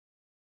and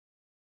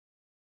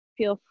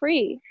feel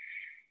free,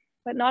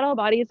 but not all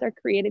bodies are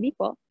created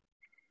equal.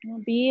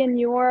 Be in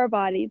your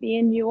body, be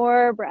in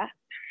your breath.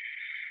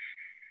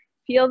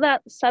 Feel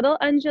that subtle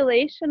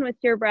undulation with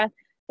your breath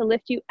to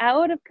lift you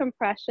out of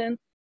compression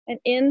and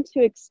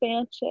into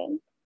expansion,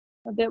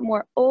 a bit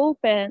more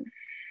open.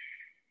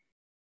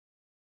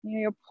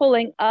 You're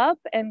pulling up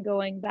and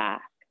going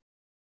back.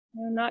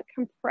 Not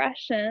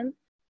compression.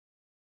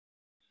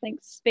 Think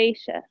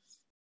spacious.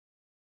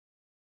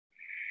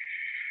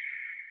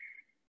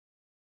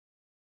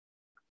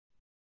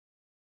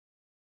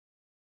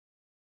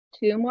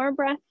 Two more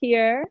breaths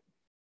here.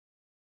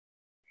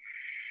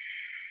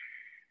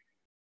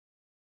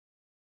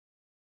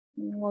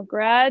 And we'll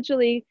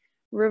gradually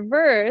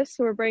reverse.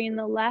 We're bringing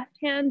the left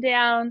hand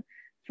down,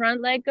 front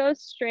leg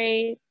goes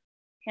straight,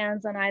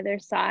 hands on either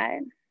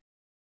side.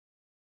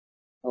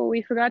 Oh,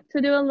 we forgot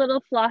to do a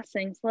little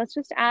flossing. So let's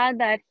just add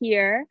that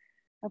here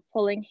of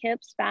pulling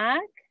hips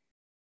back,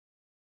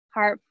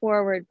 heart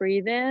forward,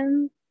 breathe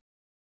in,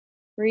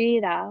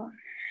 breathe out.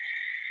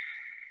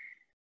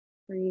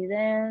 Breathe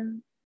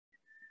in,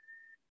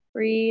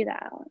 breathe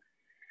out.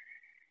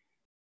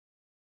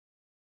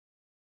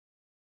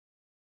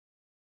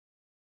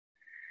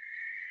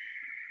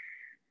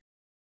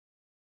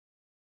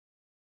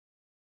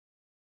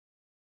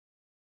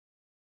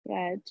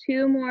 Good,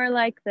 2 more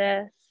like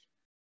this.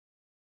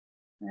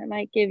 That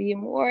might give you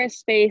more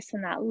space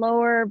in that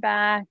lower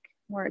back,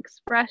 more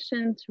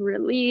expression to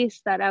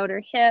release that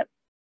outer hip,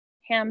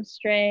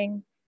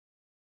 hamstring.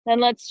 Then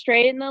let's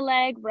straighten the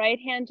leg, right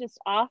hand just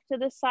off to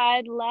the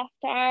side, left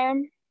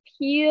arm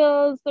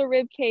peels the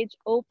rib cage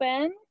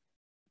open.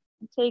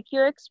 Take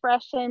your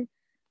expression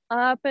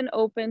up and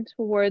open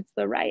towards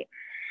the right.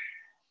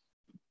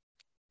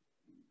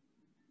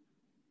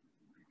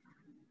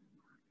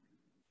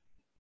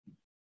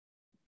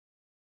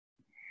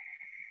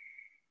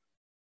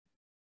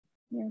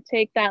 You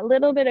take that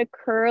little bit of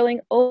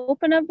curling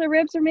open of the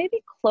ribs, or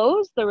maybe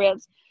close the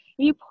ribs.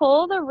 You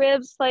pull the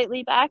ribs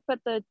slightly back, but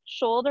the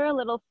shoulder a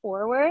little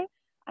forward.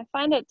 I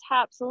find it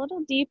taps a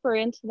little deeper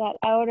into that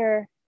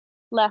outer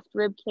left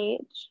rib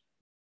cage.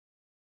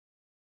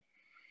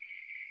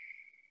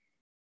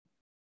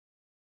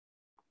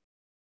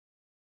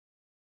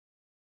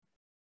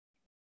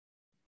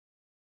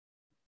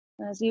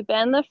 As you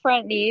bend the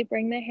front knee,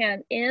 bring the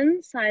hand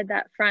inside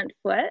that front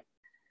foot.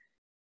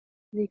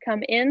 As you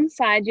come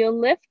inside, you'll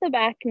lift the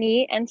back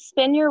knee and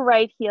spin your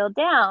right heel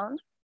down.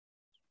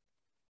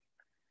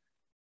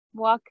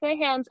 Walk the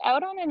hands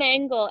out on an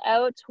angle,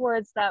 out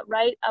towards that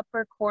right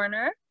upper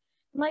corner.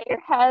 Let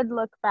your head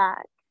look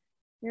back.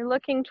 You're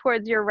looking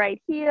towards your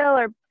right heel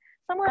or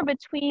somewhere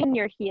between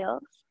your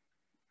heels.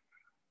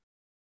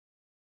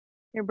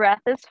 Your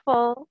breath is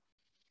full.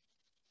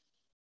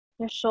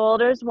 Your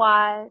shoulders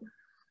wide.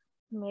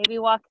 Maybe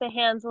walk the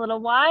hands a little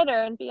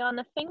wider and be on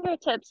the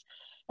fingertips.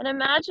 And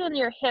imagine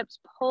your hips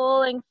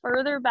pulling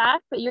further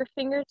back, but your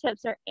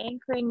fingertips are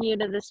anchoring you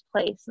to this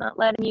place, not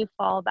letting you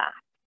fall back.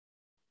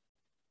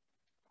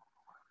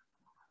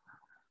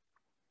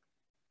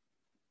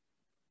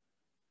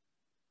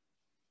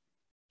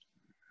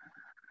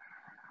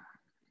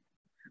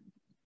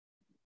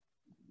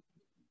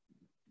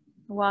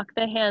 Walk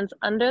the hands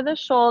under the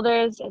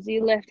shoulders as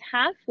you lift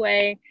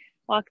halfway.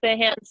 Walk the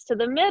hands to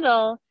the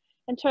middle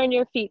and turn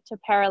your feet to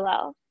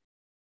parallel.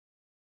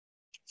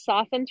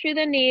 Soften through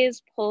the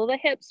knees, pull the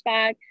hips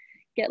back,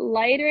 get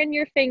lighter in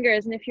your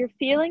fingers. And if you're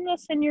feeling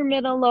this in your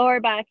middle lower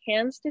back,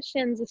 hands to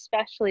shins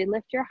especially,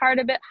 lift your heart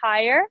a bit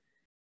higher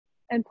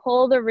and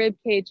pull the rib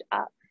cage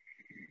up.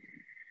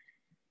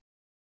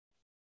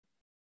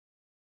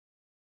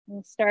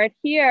 We'll start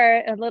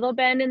here, a little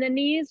bend in the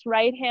knees,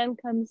 right hand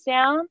comes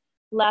down,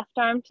 left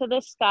arm to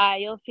the sky.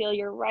 You'll feel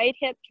your right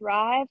hip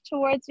drive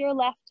towards your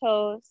left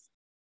toes.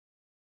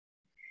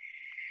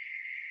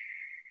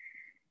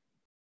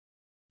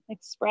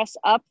 Express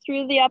up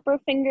through the upper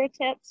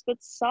fingertips, but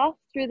soft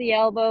through the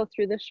elbow,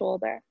 through the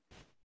shoulder.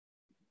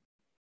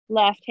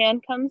 Left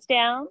hand comes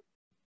down,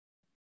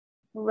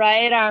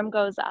 right arm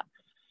goes up.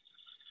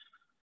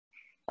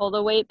 Pull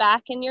the weight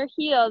back in your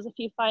heels. If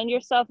you find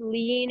yourself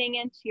leaning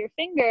into your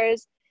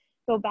fingers,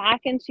 go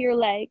back into your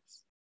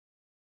legs.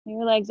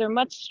 Your legs are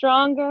much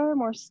stronger,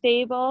 more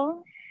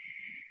stable.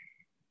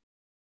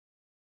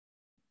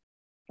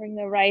 Bring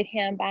the right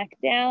hand back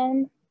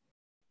down.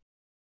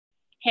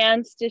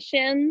 Hands to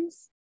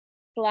shins.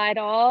 Slide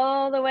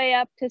all the way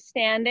up to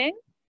standing.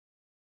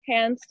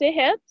 Hands to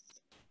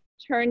hips.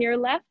 Turn your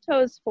left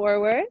toes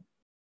forward.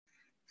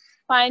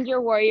 Find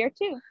your warrior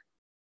two.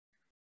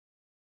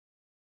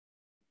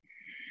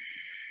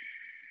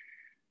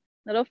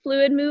 Little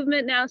fluid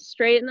movement now.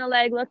 Straighten the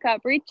leg, look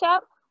up, reach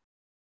up.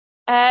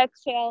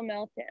 Exhale,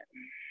 melt in.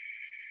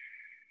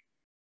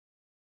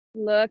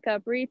 Look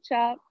up, reach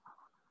up.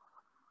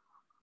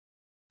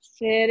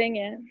 Sitting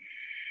in.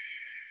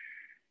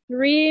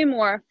 3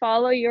 more.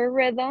 Follow your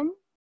rhythm.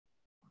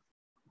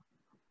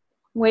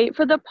 Wait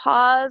for the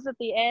pause at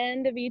the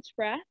end of each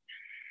breath.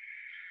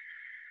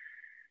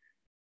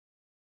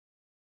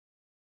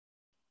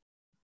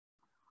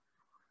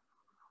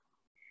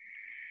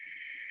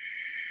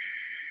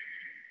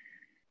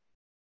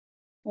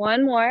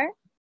 One more.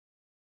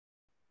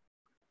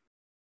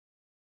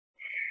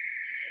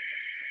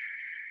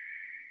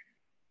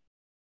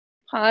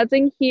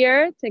 Pausing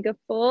here, take a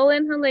full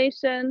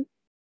inhalation.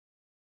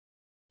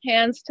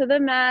 Hands to the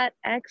mat,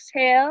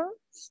 exhale,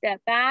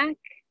 step back,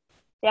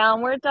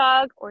 downward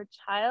dog or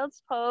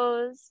child's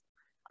pose,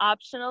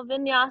 optional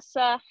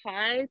vinyasa,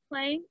 high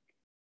plank,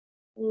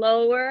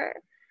 lower,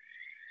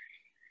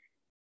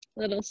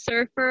 little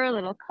surfer,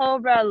 little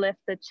cobra, lift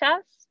the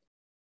chest,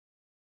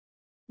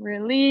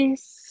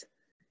 release,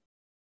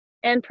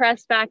 and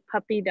press back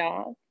puppy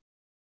dog.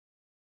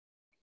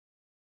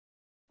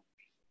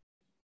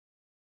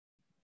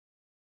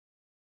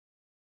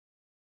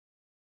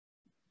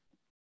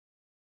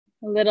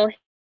 A little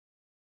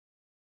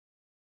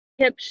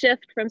hip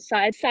shift from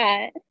side to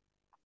side.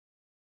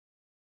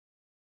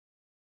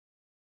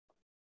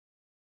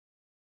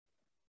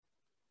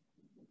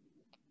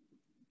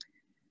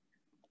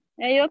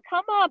 Now you'll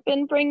come up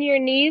and bring your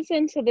knees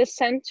into the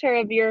center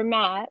of your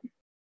mat.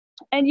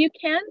 And you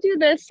can do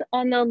this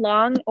on the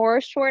long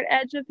or short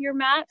edge of your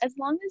mat as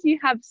long as you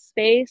have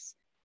space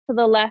to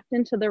the left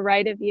and to the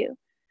right of you.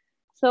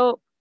 So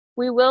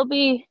we will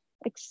be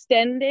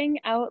extending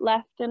out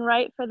left and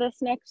right for this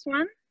next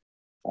one.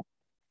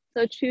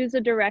 So choose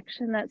a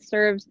direction that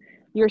serves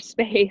your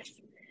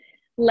space.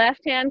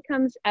 Left hand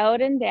comes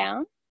out and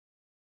down.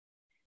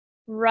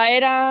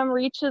 Right arm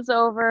reaches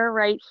over,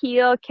 right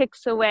heel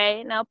kicks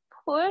away. Now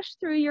push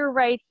through your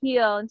right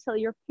heel until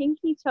your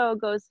pinky toe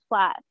goes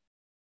flat.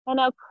 And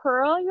now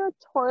curl your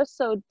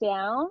torso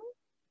down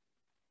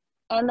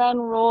and then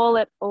roll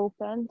it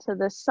open to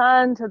the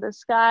sun, to the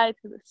sky,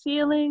 to the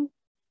ceiling.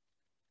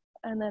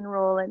 And then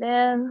roll it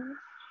in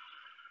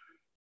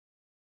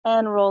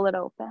and roll it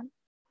open.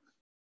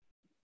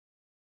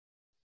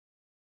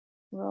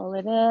 Roll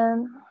it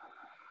in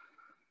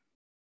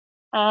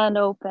and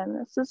open.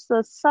 This is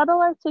the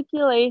subtle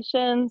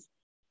articulations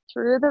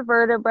through the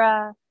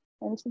vertebra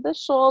into the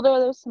shoulder.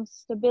 There's some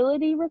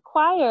stability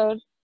required,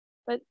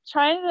 but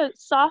trying to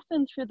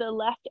soften through the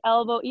left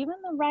elbow, even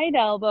the right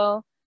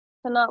elbow,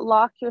 to not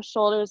lock your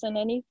shoulders in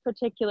any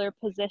particular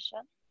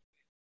position.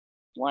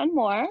 One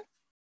more.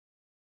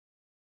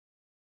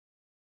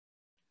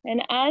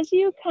 And as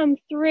you come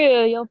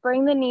through, you'll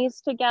bring the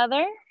knees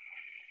together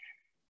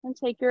and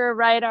take your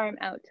right arm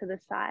out to the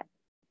side.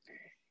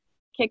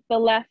 Kick the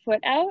left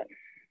foot out,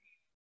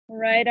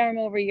 right arm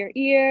over your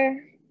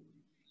ear,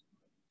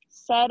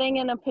 setting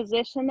in a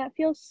position that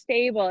feels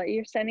stable.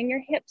 You're sending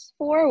your hips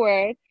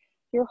forward.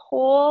 Your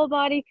whole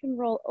body can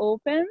roll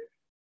open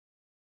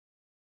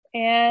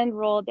and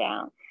roll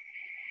down.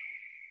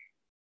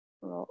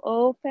 Roll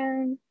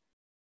open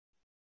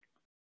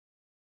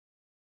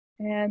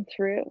and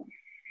through.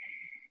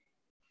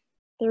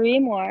 3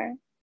 more.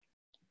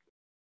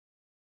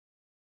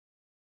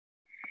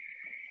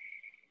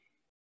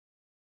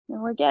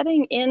 And we're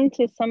getting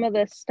into some of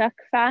the stuck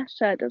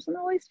fascia. It doesn't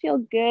always feel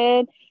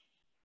good,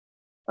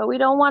 but we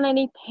don't want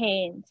any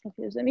pain. So if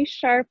there's any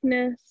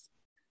sharpness,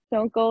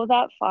 don't go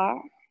that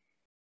far.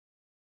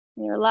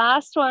 And your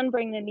last one,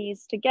 bring the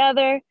knees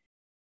together.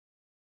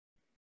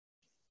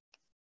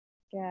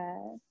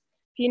 Good.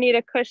 If you need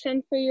a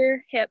cushion for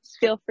your hips,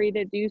 feel free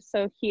to do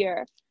so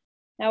here.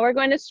 Now we're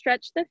going to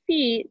stretch the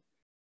feet.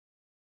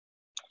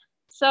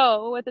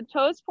 So with the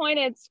toes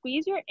pointed,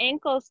 squeeze your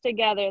ankles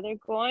together. They're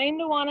going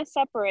to want to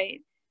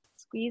separate.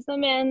 Squeeze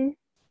them in.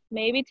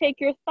 Maybe take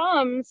your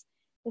thumbs,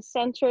 the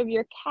center of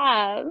your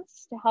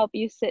calves, to help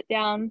you sit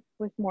down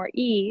with more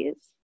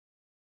ease.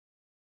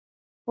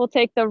 We'll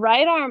take the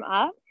right arm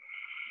up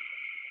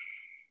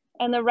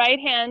and the right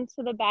hand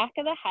to the back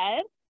of the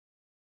head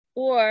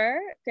or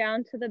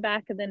down to the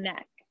back of the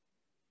neck.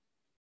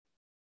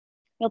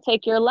 You'll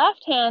take your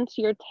left hand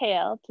to your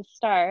tail to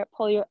start.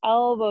 Pull your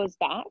elbows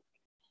back.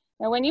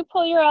 Now, when you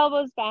pull your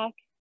elbows back,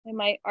 it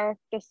might arc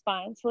the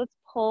spine. So let's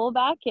pull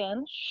back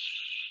in.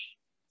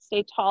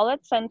 Stay tall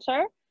at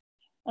center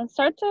and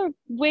start to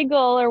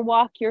wiggle or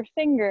walk your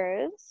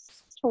fingers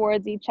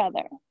towards each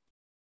other.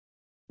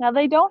 Now,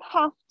 they don't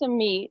have to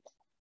meet,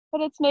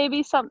 but it's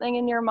maybe something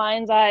in your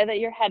mind's eye that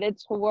you're headed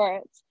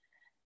towards.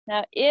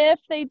 Now, if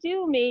they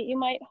do meet, you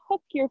might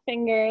hook your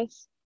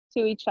fingers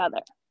to each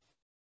other.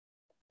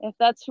 If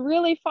that's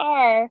really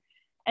far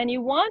and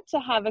you want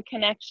to have a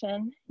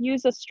connection,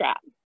 use a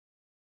strap.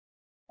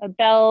 A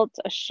belt,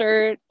 a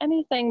shirt,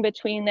 anything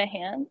between the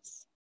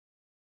hands.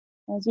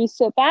 As we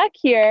sit back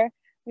here,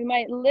 we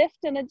might lift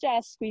and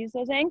adjust, squeeze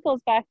those ankles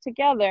back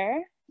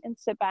together and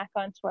sit back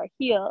onto our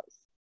heels.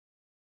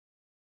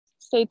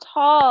 Stay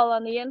tall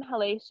on the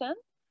inhalation.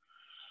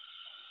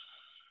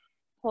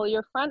 Pull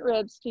your front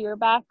ribs to your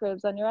back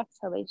ribs on your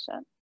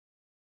exhalation.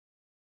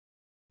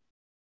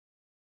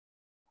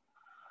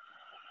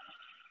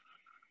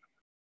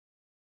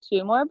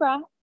 Two more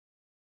breaths.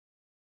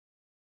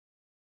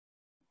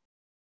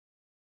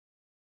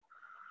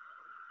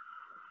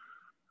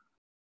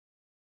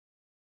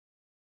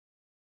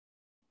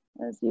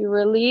 As you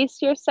release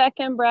your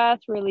second breath,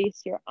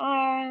 release your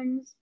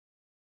arms.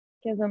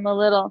 Give them a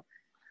little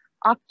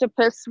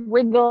octopus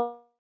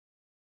wiggle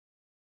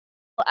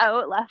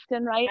out left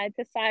and right, side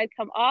to side.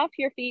 Come off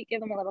your feet, give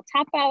them a little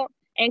tap out.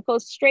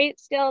 Ankles straight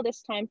still.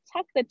 This time,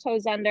 tuck the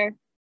toes under.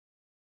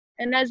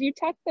 And as you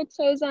tuck the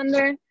toes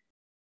under,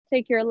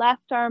 take your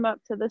left arm up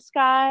to the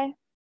sky,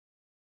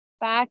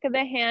 back of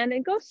the hand,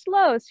 and go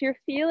slow. So you're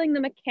feeling the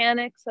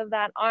mechanics of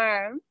that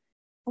arm,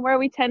 where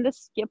we tend to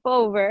skip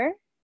over.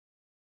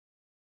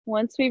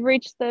 Once we've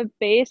reached the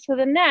base of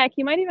the neck,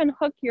 you might even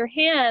hook your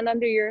hand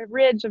under your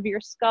ridge of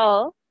your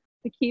skull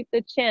to keep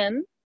the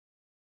chin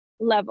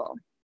level.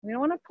 We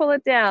don't want to pull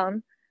it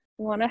down.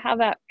 We want to have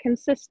that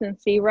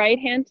consistency, right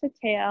hand to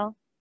tail.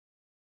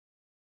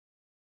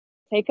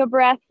 Take a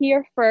breath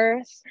here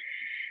first.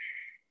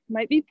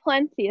 Might be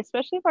plenty,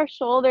 especially if our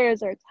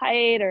shoulders are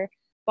tight or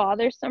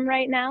bothersome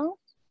right now.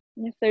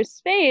 And if there's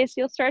space,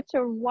 you'll start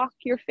to walk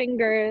your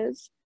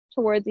fingers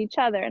towards each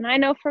other. And I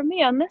know for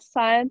me on this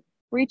side,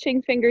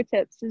 reaching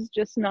fingertips is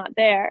just not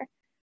there.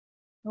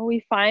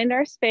 We find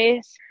our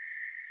space,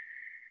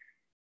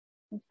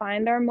 we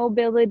find our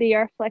mobility,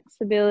 our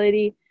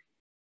flexibility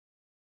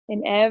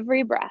in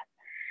every breath.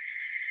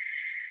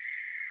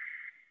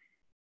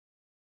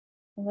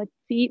 And the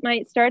feet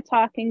might start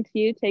talking to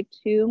you. Take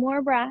 2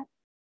 more breaths.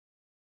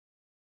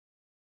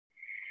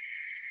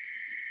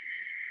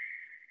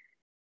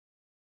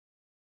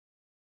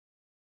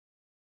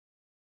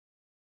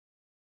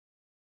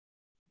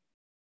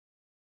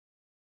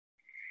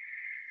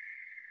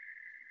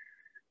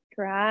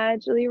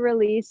 Gradually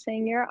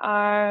releasing your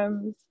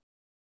arms.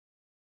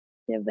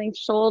 Give the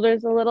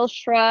shoulders a little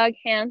shrug,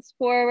 hands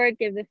forward.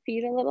 Give the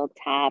feet a little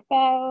tap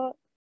out,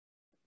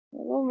 a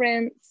little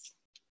rinse.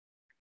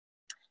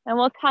 And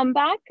we'll come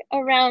back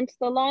around to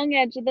the long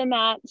edge of the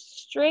mat,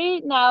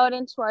 straighten out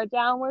into our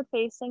downward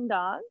facing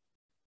dog.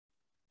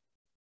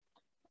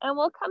 And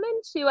we'll come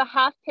into a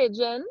half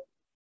pigeon,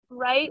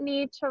 right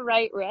knee to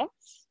right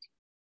wrist,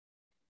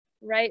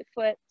 right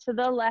foot to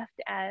the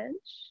left edge.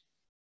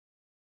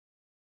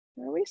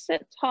 Where we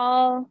sit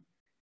tall,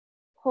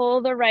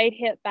 pull the right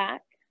hip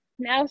back.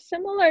 Now,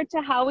 similar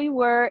to how we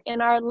were in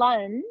our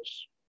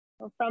lunge,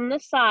 so from the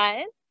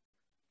side,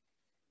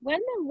 when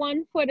the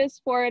one foot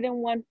is forward and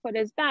one foot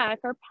is back,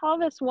 our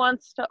pelvis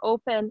wants to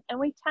open and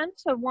we tend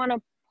to want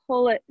to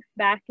pull it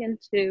back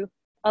into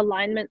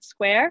alignment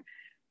square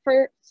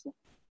for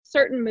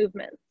certain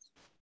movements.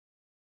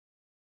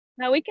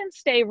 Now we can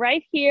stay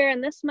right here,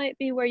 and this might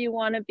be where you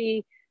want to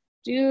be.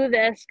 Do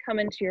this, come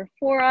into your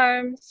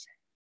forearms.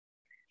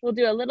 We'll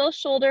do a little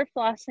shoulder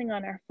flossing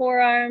on our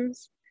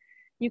forearms.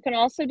 You can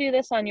also do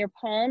this on your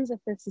palms if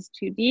this is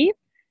too deep.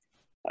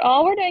 But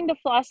all we're doing to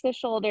floss the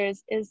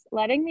shoulders is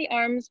letting the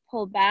arms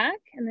pull back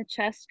and the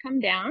chest come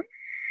down.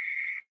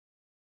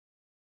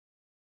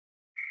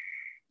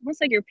 Almost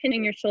like you're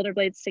pinning your shoulder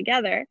blades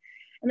together.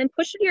 And then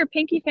push into your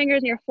pinky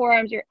fingers and your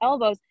forearms, your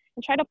elbows,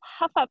 and try to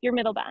puff up your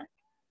middle back.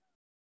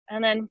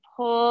 And then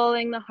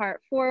pulling the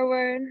heart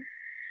forward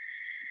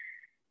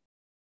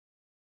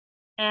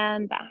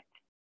and back.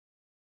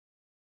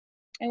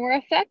 And we're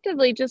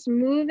effectively just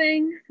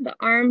moving the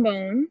arm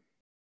bone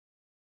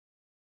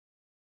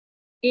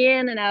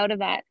in and out of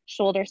that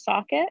shoulder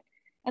socket.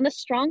 And the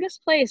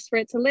strongest place for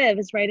it to live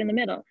is right in the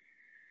middle.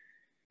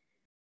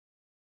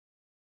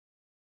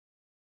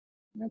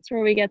 That's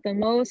where we get the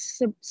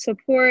most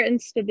support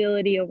and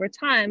stability over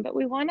time, but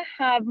we want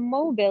to have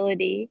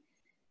mobility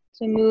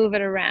to move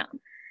it around.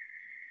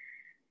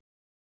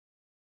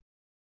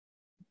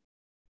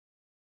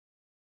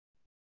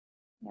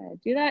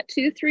 Do that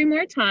 2-3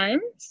 more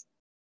times.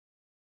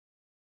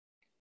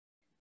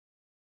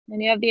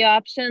 And you have the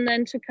option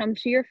then to come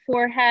to your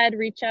forehead,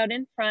 reach out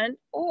in front,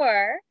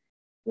 or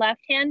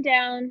left hand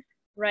down,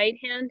 right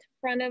hand in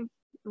front of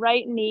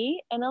right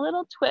knee, and a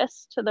little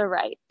twist to the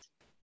right.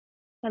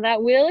 Now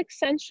that will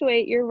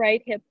accentuate your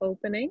right hip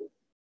opening.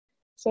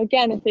 So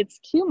again, if it's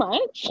too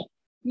much,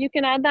 you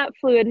can add that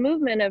fluid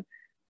movement of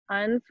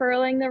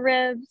unfurling the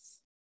ribs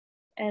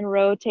and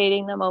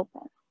rotating them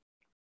open.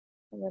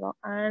 A little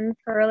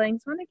unfurling.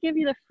 So I want to give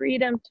you the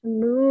freedom to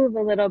move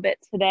a little bit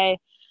today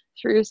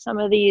through some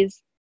of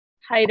these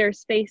tighter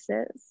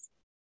spaces.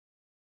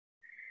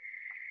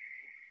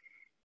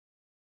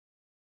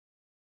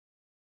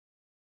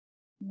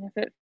 And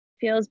if it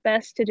feels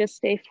best to just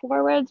stay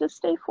forward, just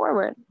stay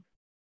forward.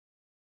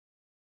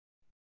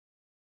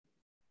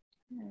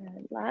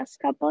 And last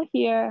couple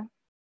here.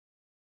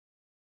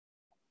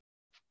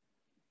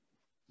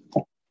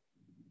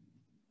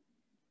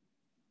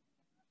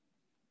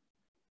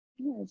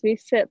 As we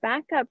sit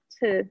back up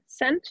to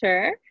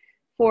center,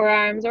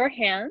 forearms or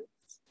hands,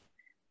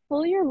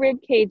 pull your rib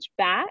cage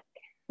back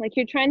like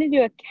you're trying to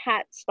do a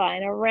cat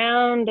spine, a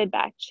rounded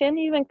back. Chin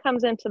even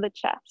comes into the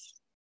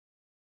chest.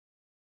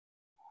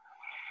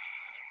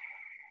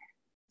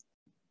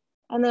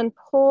 And then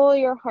pull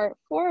your heart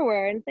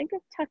forward and think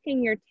of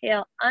tucking your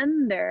tail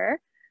under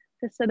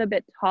to sit a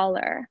bit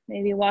taller.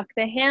 Maybe walk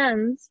the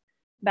hands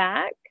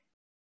back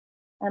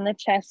and the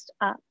chest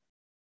up.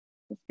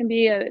 This can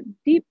be a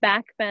deep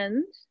back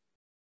bend.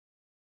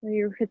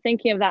 You're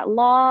thinking of that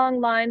long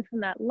line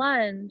from that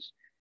lunge,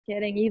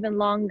 getting even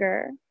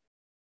longer.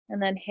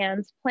 And then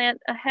hands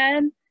plant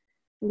ahead,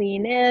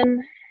 lean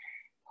in,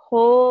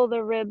 pull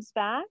the ribs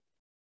back,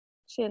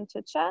 chin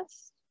to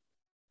chest.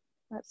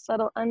 That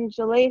subtle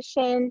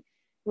undulation,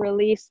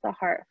 release the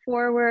heart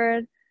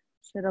forward,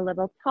 sit a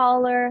little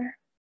taller.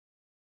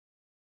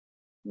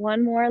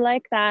 One more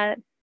like that.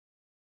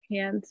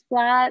 Hands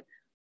flat,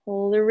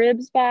 pull the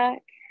ribs back.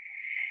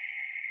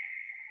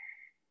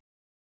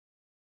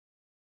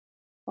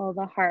 Pull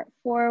the heart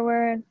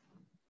forward.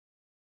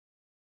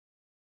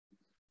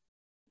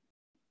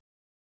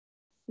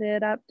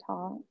 Sit up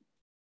tall.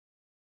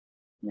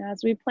 Now,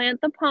 as we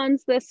plant the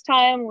palms this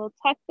time, we'll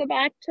tuck the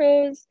back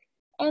toes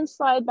and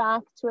slide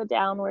back to a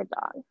downward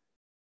dog.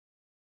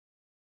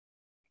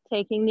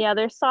 Taking the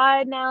other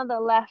side now, the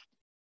left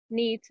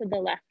knee to the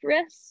left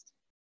wrist.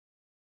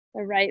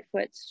 The right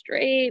foot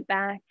straight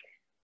back.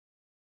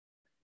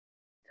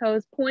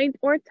 Toes point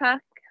or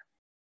tuck.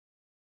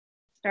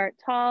 Start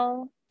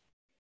tall.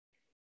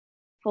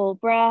 Full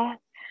breath.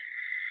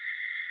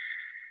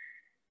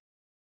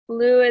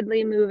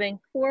 Fluidly moving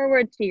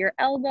forward to your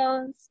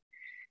elbows,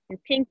 your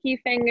pinky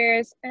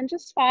fingers, and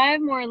just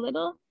 5 more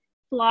little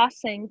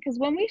flossing, because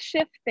when we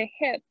shift the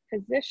hip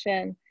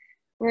position,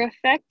 we're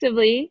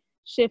effectively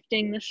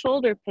shifting the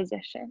shoulder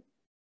position.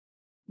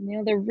 You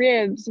know, the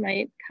ribs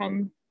might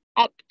come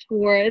up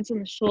towards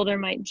and the shoulder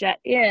might jet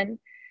in.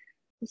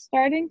 So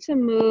starting to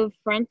move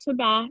front to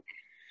back.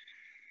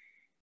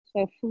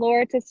 So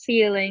floor to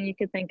ceiling, you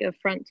could think of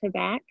front to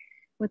back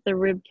with the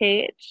rib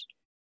cage,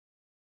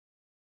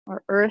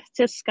 or earth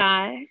to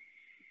sky.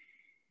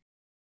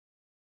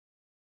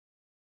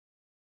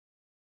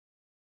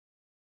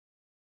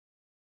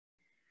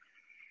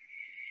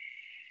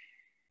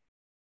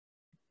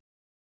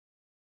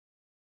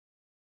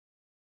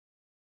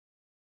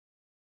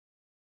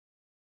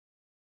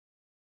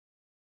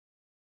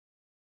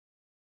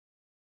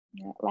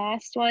 That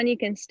last one, you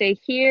can stay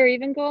here,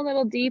 even go a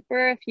little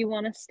deeper. If you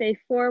want to stay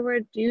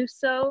forward, do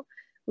so.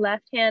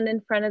 Left hand in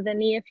front of the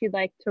knee if you'd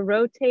like to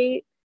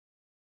rotate.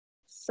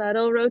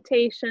 Subtle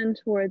rotation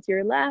towards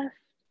your left.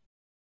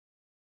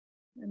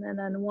 And then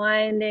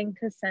unwinding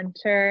to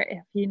center.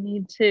 If you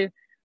need to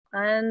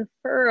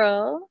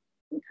unfurl,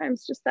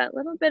 sometimes just that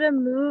little bit of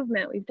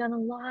movement. We've done a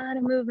lot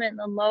of movement in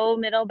the low,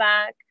 middle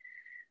back.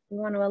 We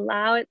want to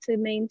allow it to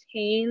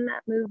maintain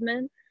that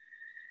movement.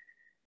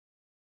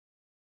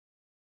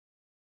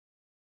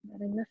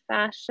 Letting the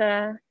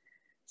fascia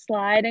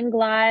slide and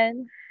glide,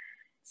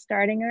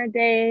 starting our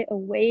day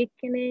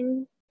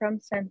awakening from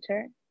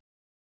center.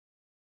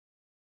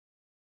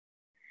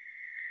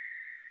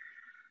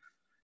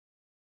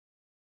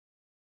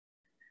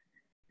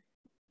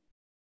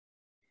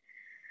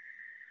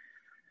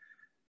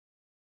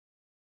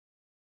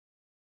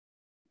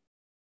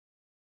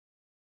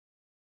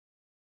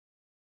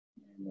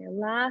 And your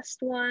last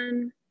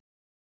one,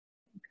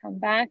 come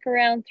back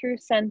around through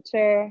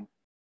center.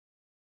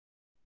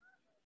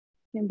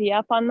 You can be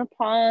up on the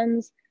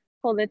palms,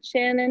 pull the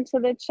chin into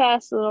the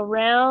chest, a little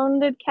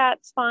rounded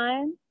cat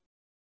spine.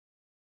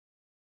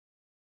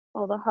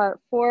 Pull the heart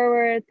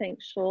forward,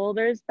 think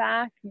shoulders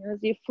back. You know, as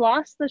you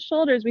floss the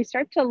shoulders, we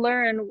start to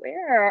learn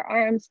where our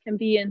arms can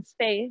be in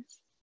space.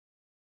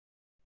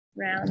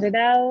 Round it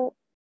out.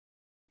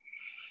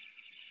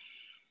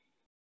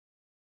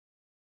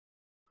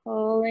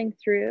 Pulling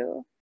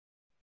through.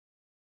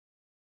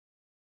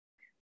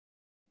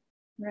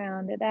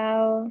 Round it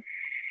out.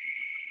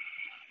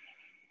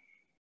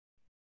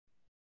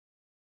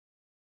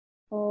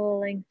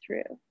 Pulling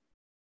through.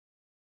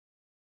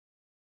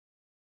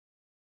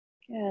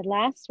 Good,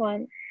 last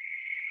one.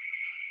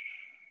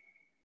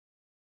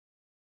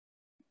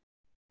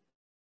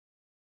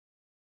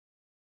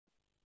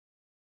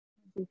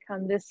 As we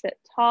come to sit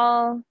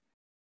tall,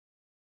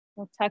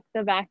 we'll tuck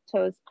the back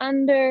toes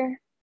under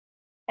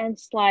and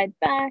slide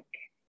back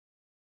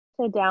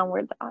to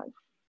downward dog.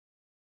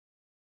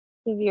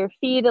 Give your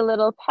feet a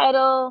little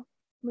pedal,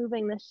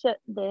 moving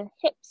the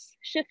hips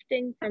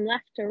shifting from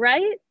left to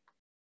right.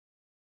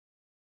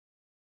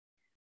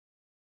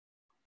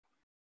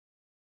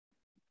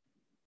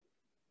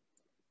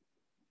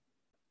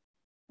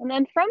 And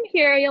then from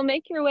here, you'll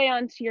make your way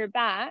onto your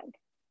back.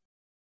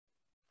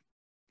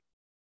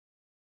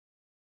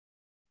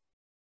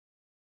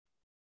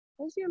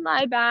 As you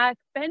lie back,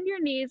 bend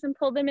your knees and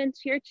pull them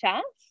into your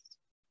chest.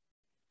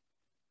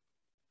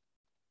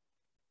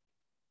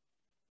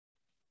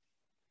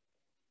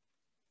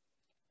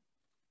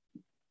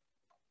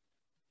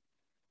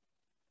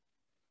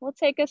 We'll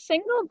take a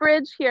single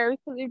bridge here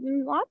because we've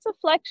done lots of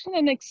flexion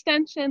and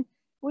extension.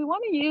 We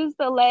want to use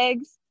the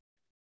legs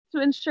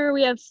to ensure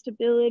we have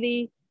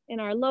stability in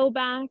our low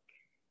back,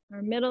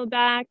 our middle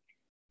back.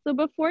 So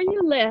before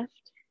you lift,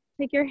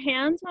 take your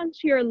hands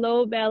onto your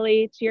low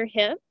belly to your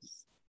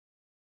hips.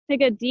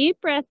 Take a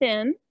deep breath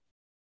in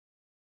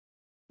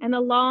and a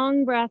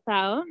long breath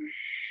out.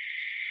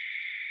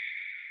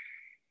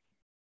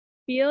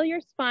 Feel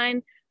your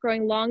spine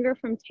growing longer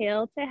from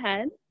tail to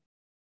head.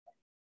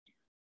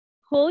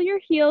 Pull your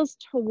heels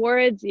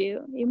towards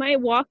you. You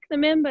might walk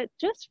them in, but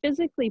just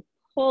physically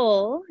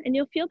pull, and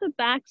you'll feel the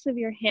backs of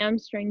your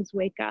hamstrings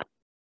wake up.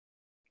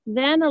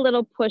 Then a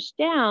little push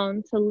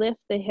down to lift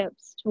the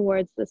hips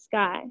towards the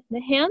sky. The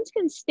hands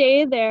can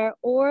stay there,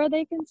 or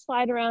they can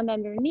slide around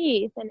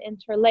underneath and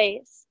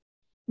interlace.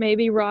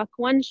 Maybe rock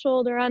one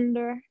shoulder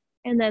under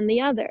and then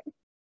the other.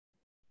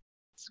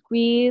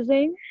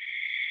 Squeezing,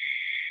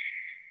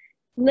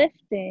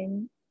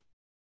 lifting,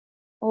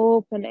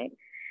 opening.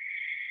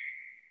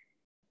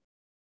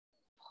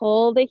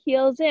 Pull the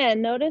heels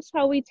in. Notice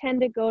how we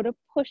tend to go to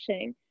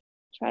pushing.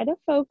 Try to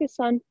focus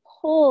on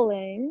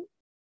pulling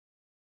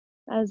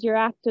as your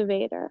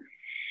activator.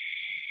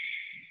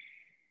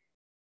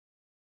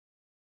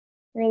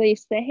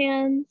 Release the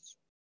hands,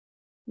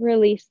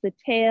 release the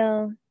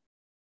tail.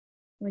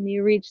 When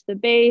you reach the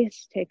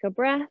base, take a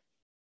breath.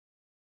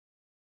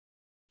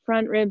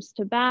 Front ribs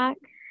to back.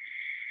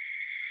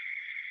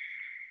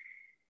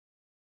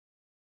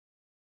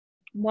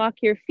 Walk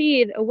your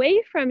feet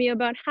away from you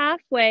about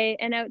halfway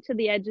and out to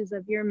the edges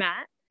of your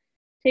mat.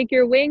 Take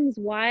your wings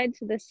wide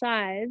to the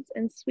sides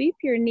and sweep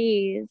your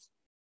knees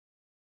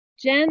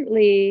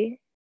gently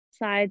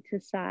side to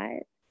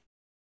side.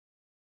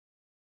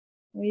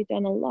 We've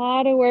done a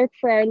lot of work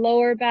for our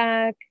lower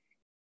back,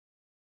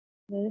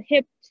 the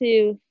hip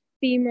to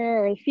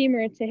femur or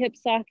femur to hip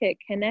socket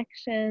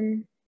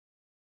connection.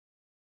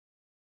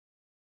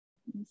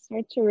 And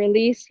start to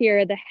release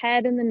here the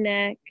head and the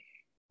neck,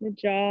 the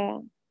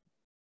jaw.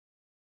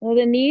 While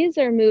the knees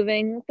are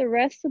moving, let the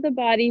rest of the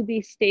body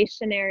be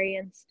stationary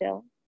and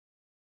still.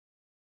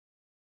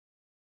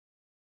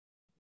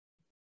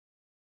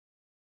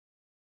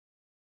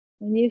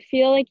 When you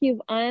feel like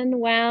you've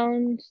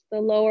unwound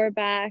the lower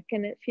back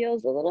and it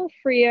feels a little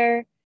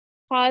freer,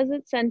 pause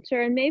at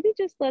center and maybe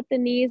just let the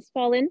knees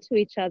fall into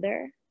each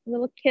other. A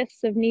little kiss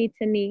of knee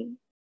to knee.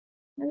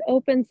 That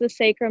opens the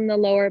sacrum, the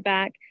lower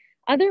back.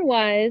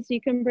 Otherwise, you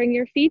can bring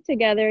your feet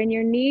together and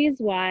your knees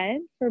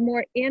wide for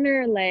more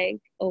inner leg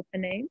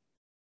opening.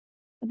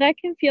 That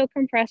can feel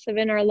compressive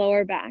in our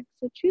lower back.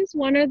 So choose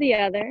one or the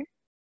other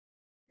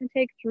and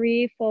take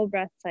 3 full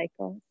breath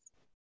cycles.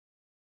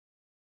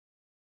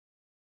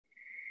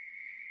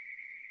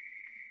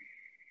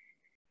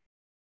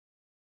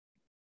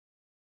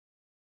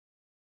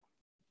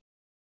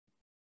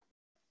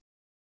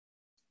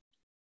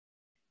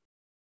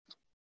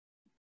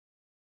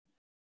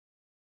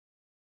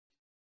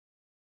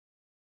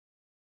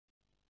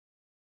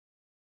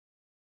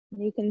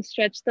 You can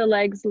stretch the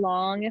legs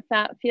long if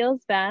that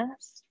feels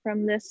best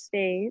from this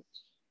stage.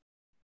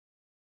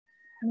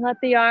 And let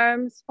the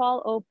arms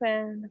fall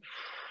open.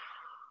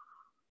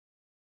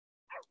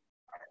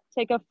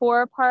 Take a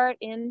 4-part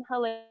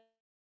inhalation.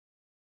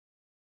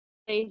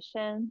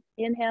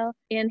 Inhale,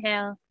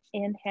 inhale,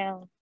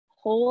 inhale.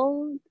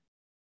 Hold.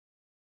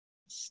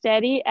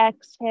 Steady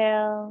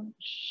exhale.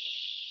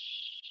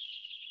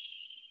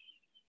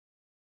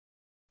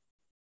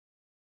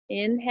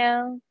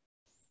 Inhale,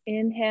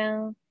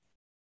 inhale,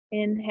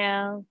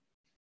 inhale,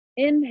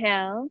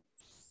 inhale.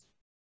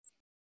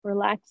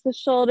 Relax the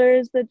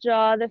shoulders, the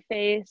jaw, the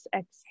face.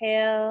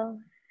 Exhale.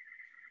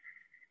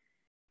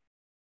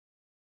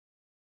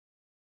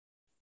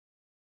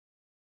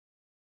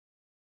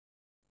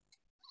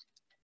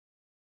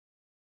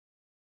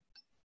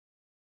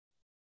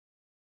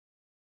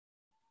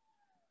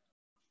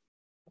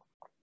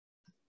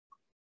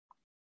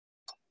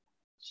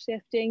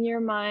 Shifting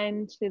your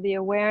mind to the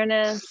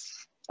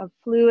awareness of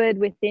fluid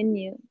within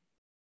you.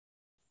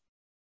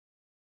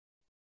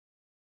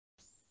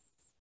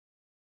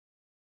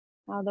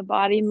 How the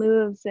body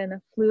moves in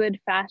a fluid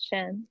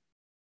fashion.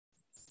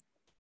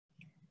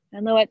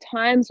 And though at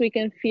times we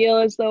can feel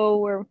as though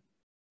we're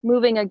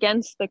moving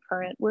against the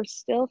current, we're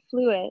still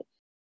fluid.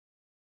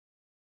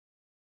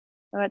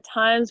 Though at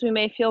times we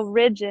may feel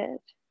rigid,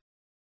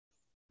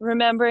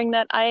 remembering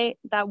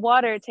that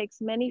water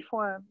takes many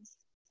forms,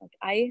 like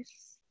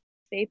ice,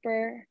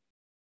 vapor,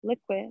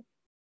 liquid.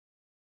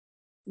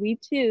 We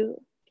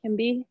too can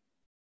be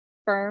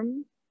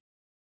firm,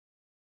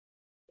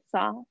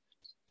 soft,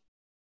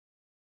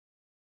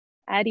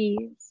 at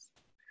ease,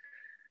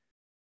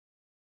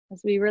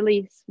 as we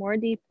release more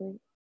deeply.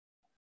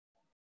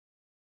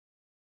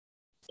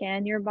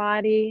 Scan your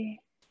body,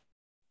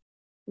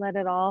 let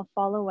it all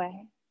fall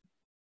away.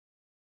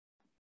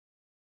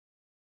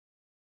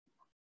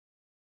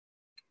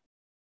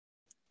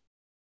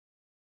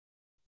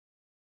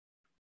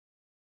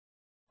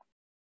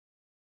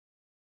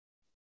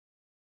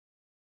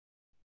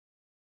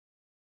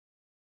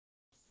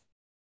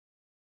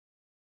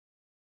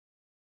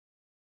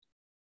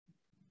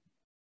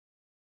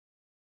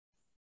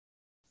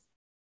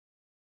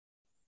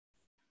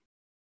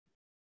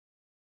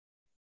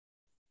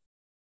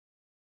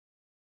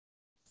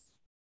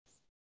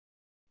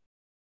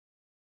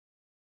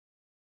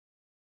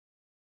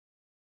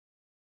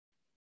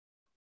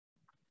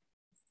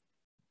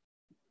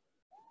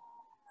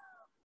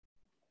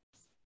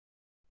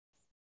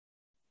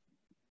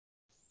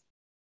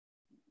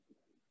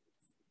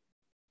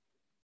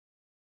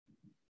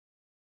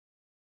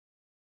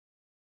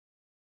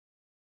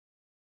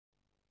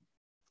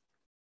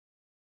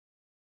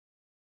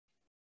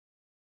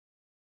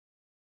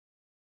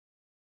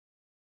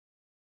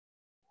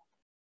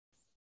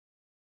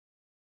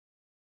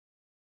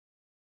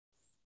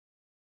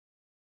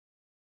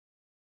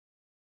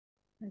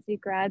 As you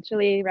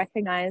gradually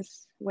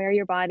recognize where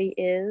your body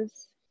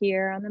is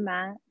here on the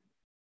mat,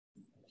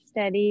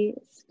 steady,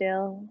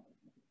 still.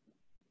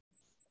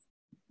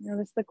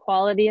 Notice the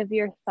quality of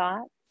your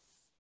thoughts,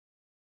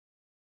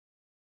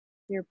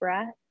 your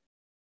breath,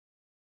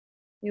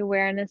 the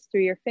awareness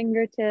through your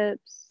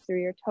fingertips,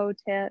 through your toe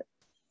tips.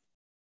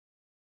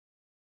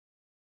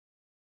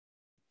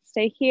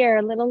 Stay here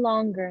a little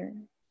longer.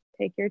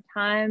 Take your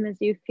time as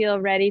you feel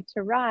ready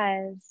to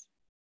rise.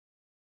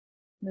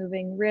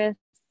 Moving wrists,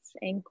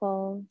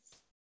 ankles,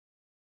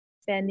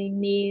 bending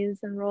knees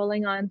and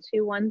rolling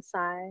onto one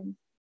side.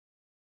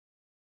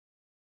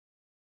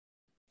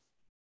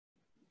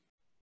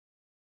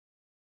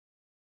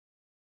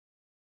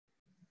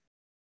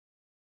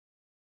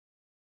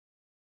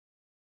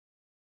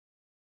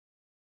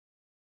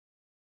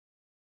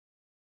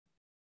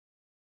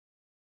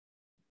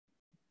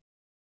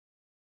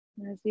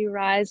 As you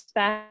rise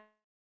back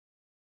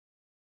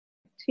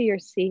to your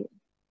seat,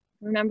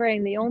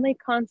 remembering the only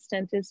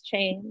constant is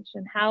change,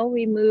 and how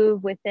we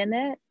move within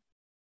it,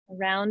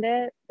 around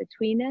it,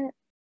 between it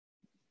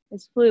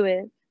is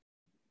fluid.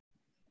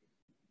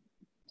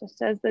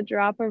 Just as the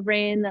drop of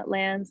rain that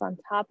lands on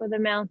top of the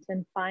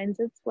mountain finds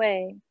its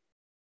way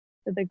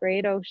to the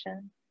great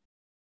ocean,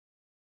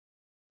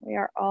 we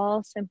are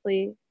all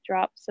simply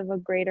drops of a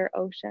greater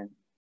ocean.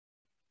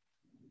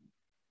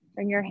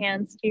 Bring your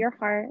hands to your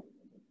heart.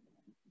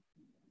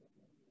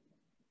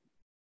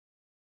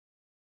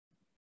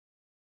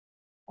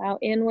 Bow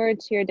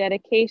inward to your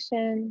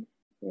dedication,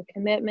 your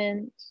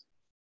commitment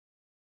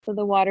to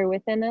the water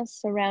within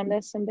us, around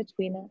us, and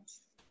between us.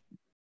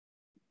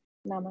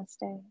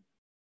 Namaste.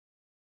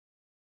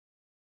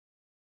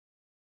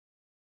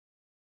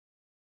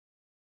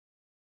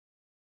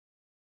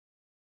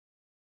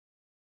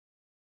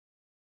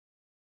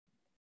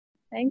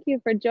 Thank you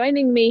for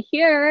joining me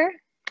here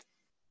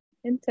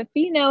in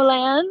Tofino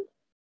land.